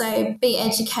also be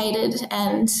educated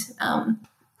and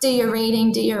do your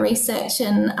reading, do your research,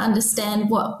 and understand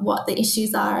what the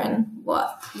issues are and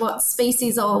what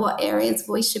species or what areas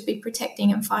we should be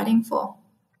protecting and fighting for.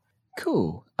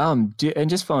 Cool. And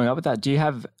just following up with that, do you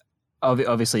have,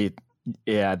 obviously,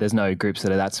 yeah, there's no groups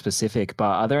that are that specific, but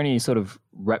are there any sort of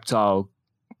reptile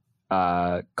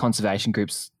conservation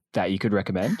groups that you could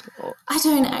recommend? I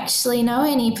don't actually know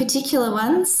any particular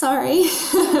ones. Sorry.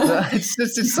 It's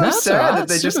so sad that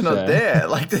they're just not there.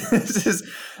 Like this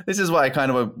is why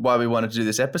why we wanted to do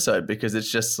this episode, because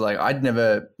it's just like I'd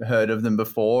never heard of them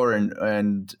before,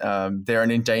 and they're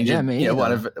an endangered,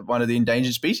 one of the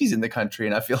endangered species in the country,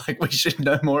 and I feel like we should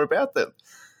know more about them.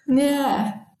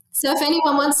 Yeah. So if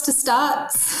anyone wants to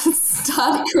start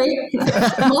a group,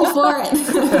 I'm all for it.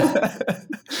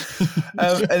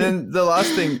 And then the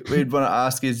last thing we'd want to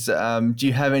ask is, do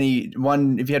you have if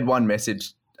you had one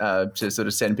message to sort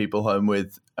of send people home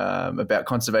with about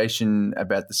conservation,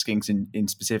 about the skinks in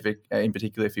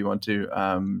particular, if you want to,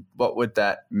 what would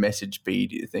that message be,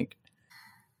 do you think?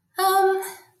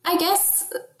 I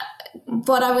guess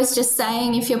what I was just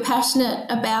saying, if you're passionate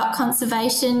about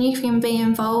conservation, you can be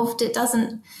involved. It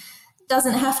doesn't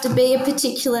have to be a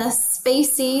particular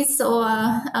species or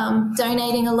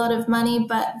donating a lot of money,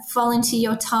 but volunteer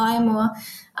your time or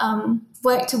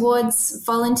work towards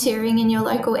volunteering in your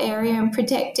local area and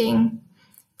protecting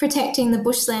the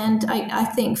bushland. I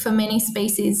think for many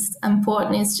species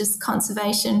important is just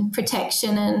conservation,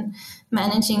 protection and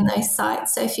managing those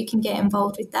sites. So if you can get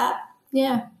involved with that,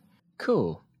 yeah.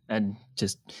 Cool. And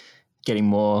just getting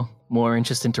more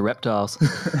interest into reptiles.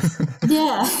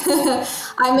 Yeah.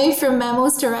 I moved from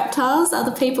mammals to reptiles.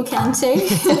 Other people can too.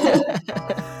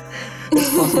 It's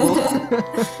possible.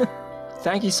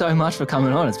 Thank you so much for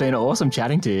coming on. It's been awesome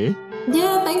chatting to you.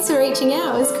 Yeah, thanks for reaching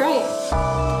out. It was great.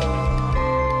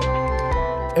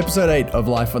 Episode 8 of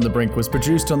Life on the Brink was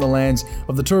produced on the lands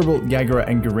of the Turrbal, Yagara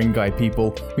and Guringai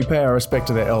people. We pay our respect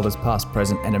to their elders past,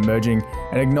 present and emerging,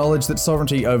 and acknowledge that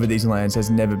sovereignty over these lands has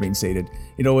never been ceded.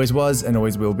 It always was and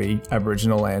always will be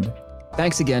Aboriginal land.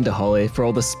 Thanks again to Holly for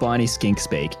all the spiny skink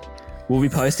speak. We'll be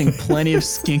posting plenty of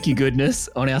skinky goodness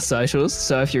on our socials,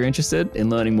 so if you're interested in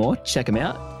learning more, check them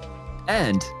out.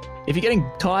 And if you're getting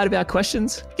tired of our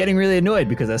questions, getting really annoyed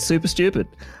because they're super stupid,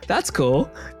 that's cool.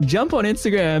 Jump on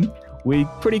Instagram. We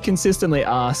pretty consistently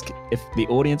ask if the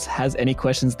audience has any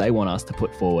questions they want us to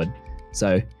put forward.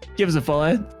 So give us a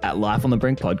follow at Life on the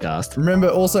Brink podcast. Remember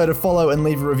also to follow and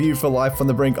leave a review for Life on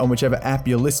the Brink on whichever app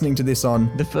you're listening to this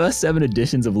on. The first 7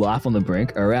 editions of Life on the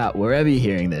Brink are out wherever you're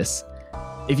hearing this.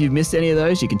 If you've missed any of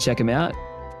those, you can check them out,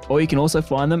 or you can also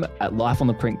find them at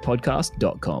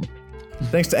lifeonthebrinkpodcast.com.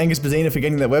 Thanks to Angus Bazina for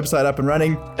getting that website up and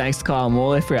running. Thanks to Kyle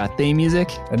Morley for our theme music.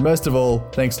 And most of all,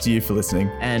 thanks to you for listening.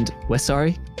 And we're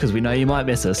sorry, because we know you might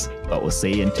miss us, but we'll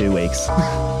see you in 2 weeks.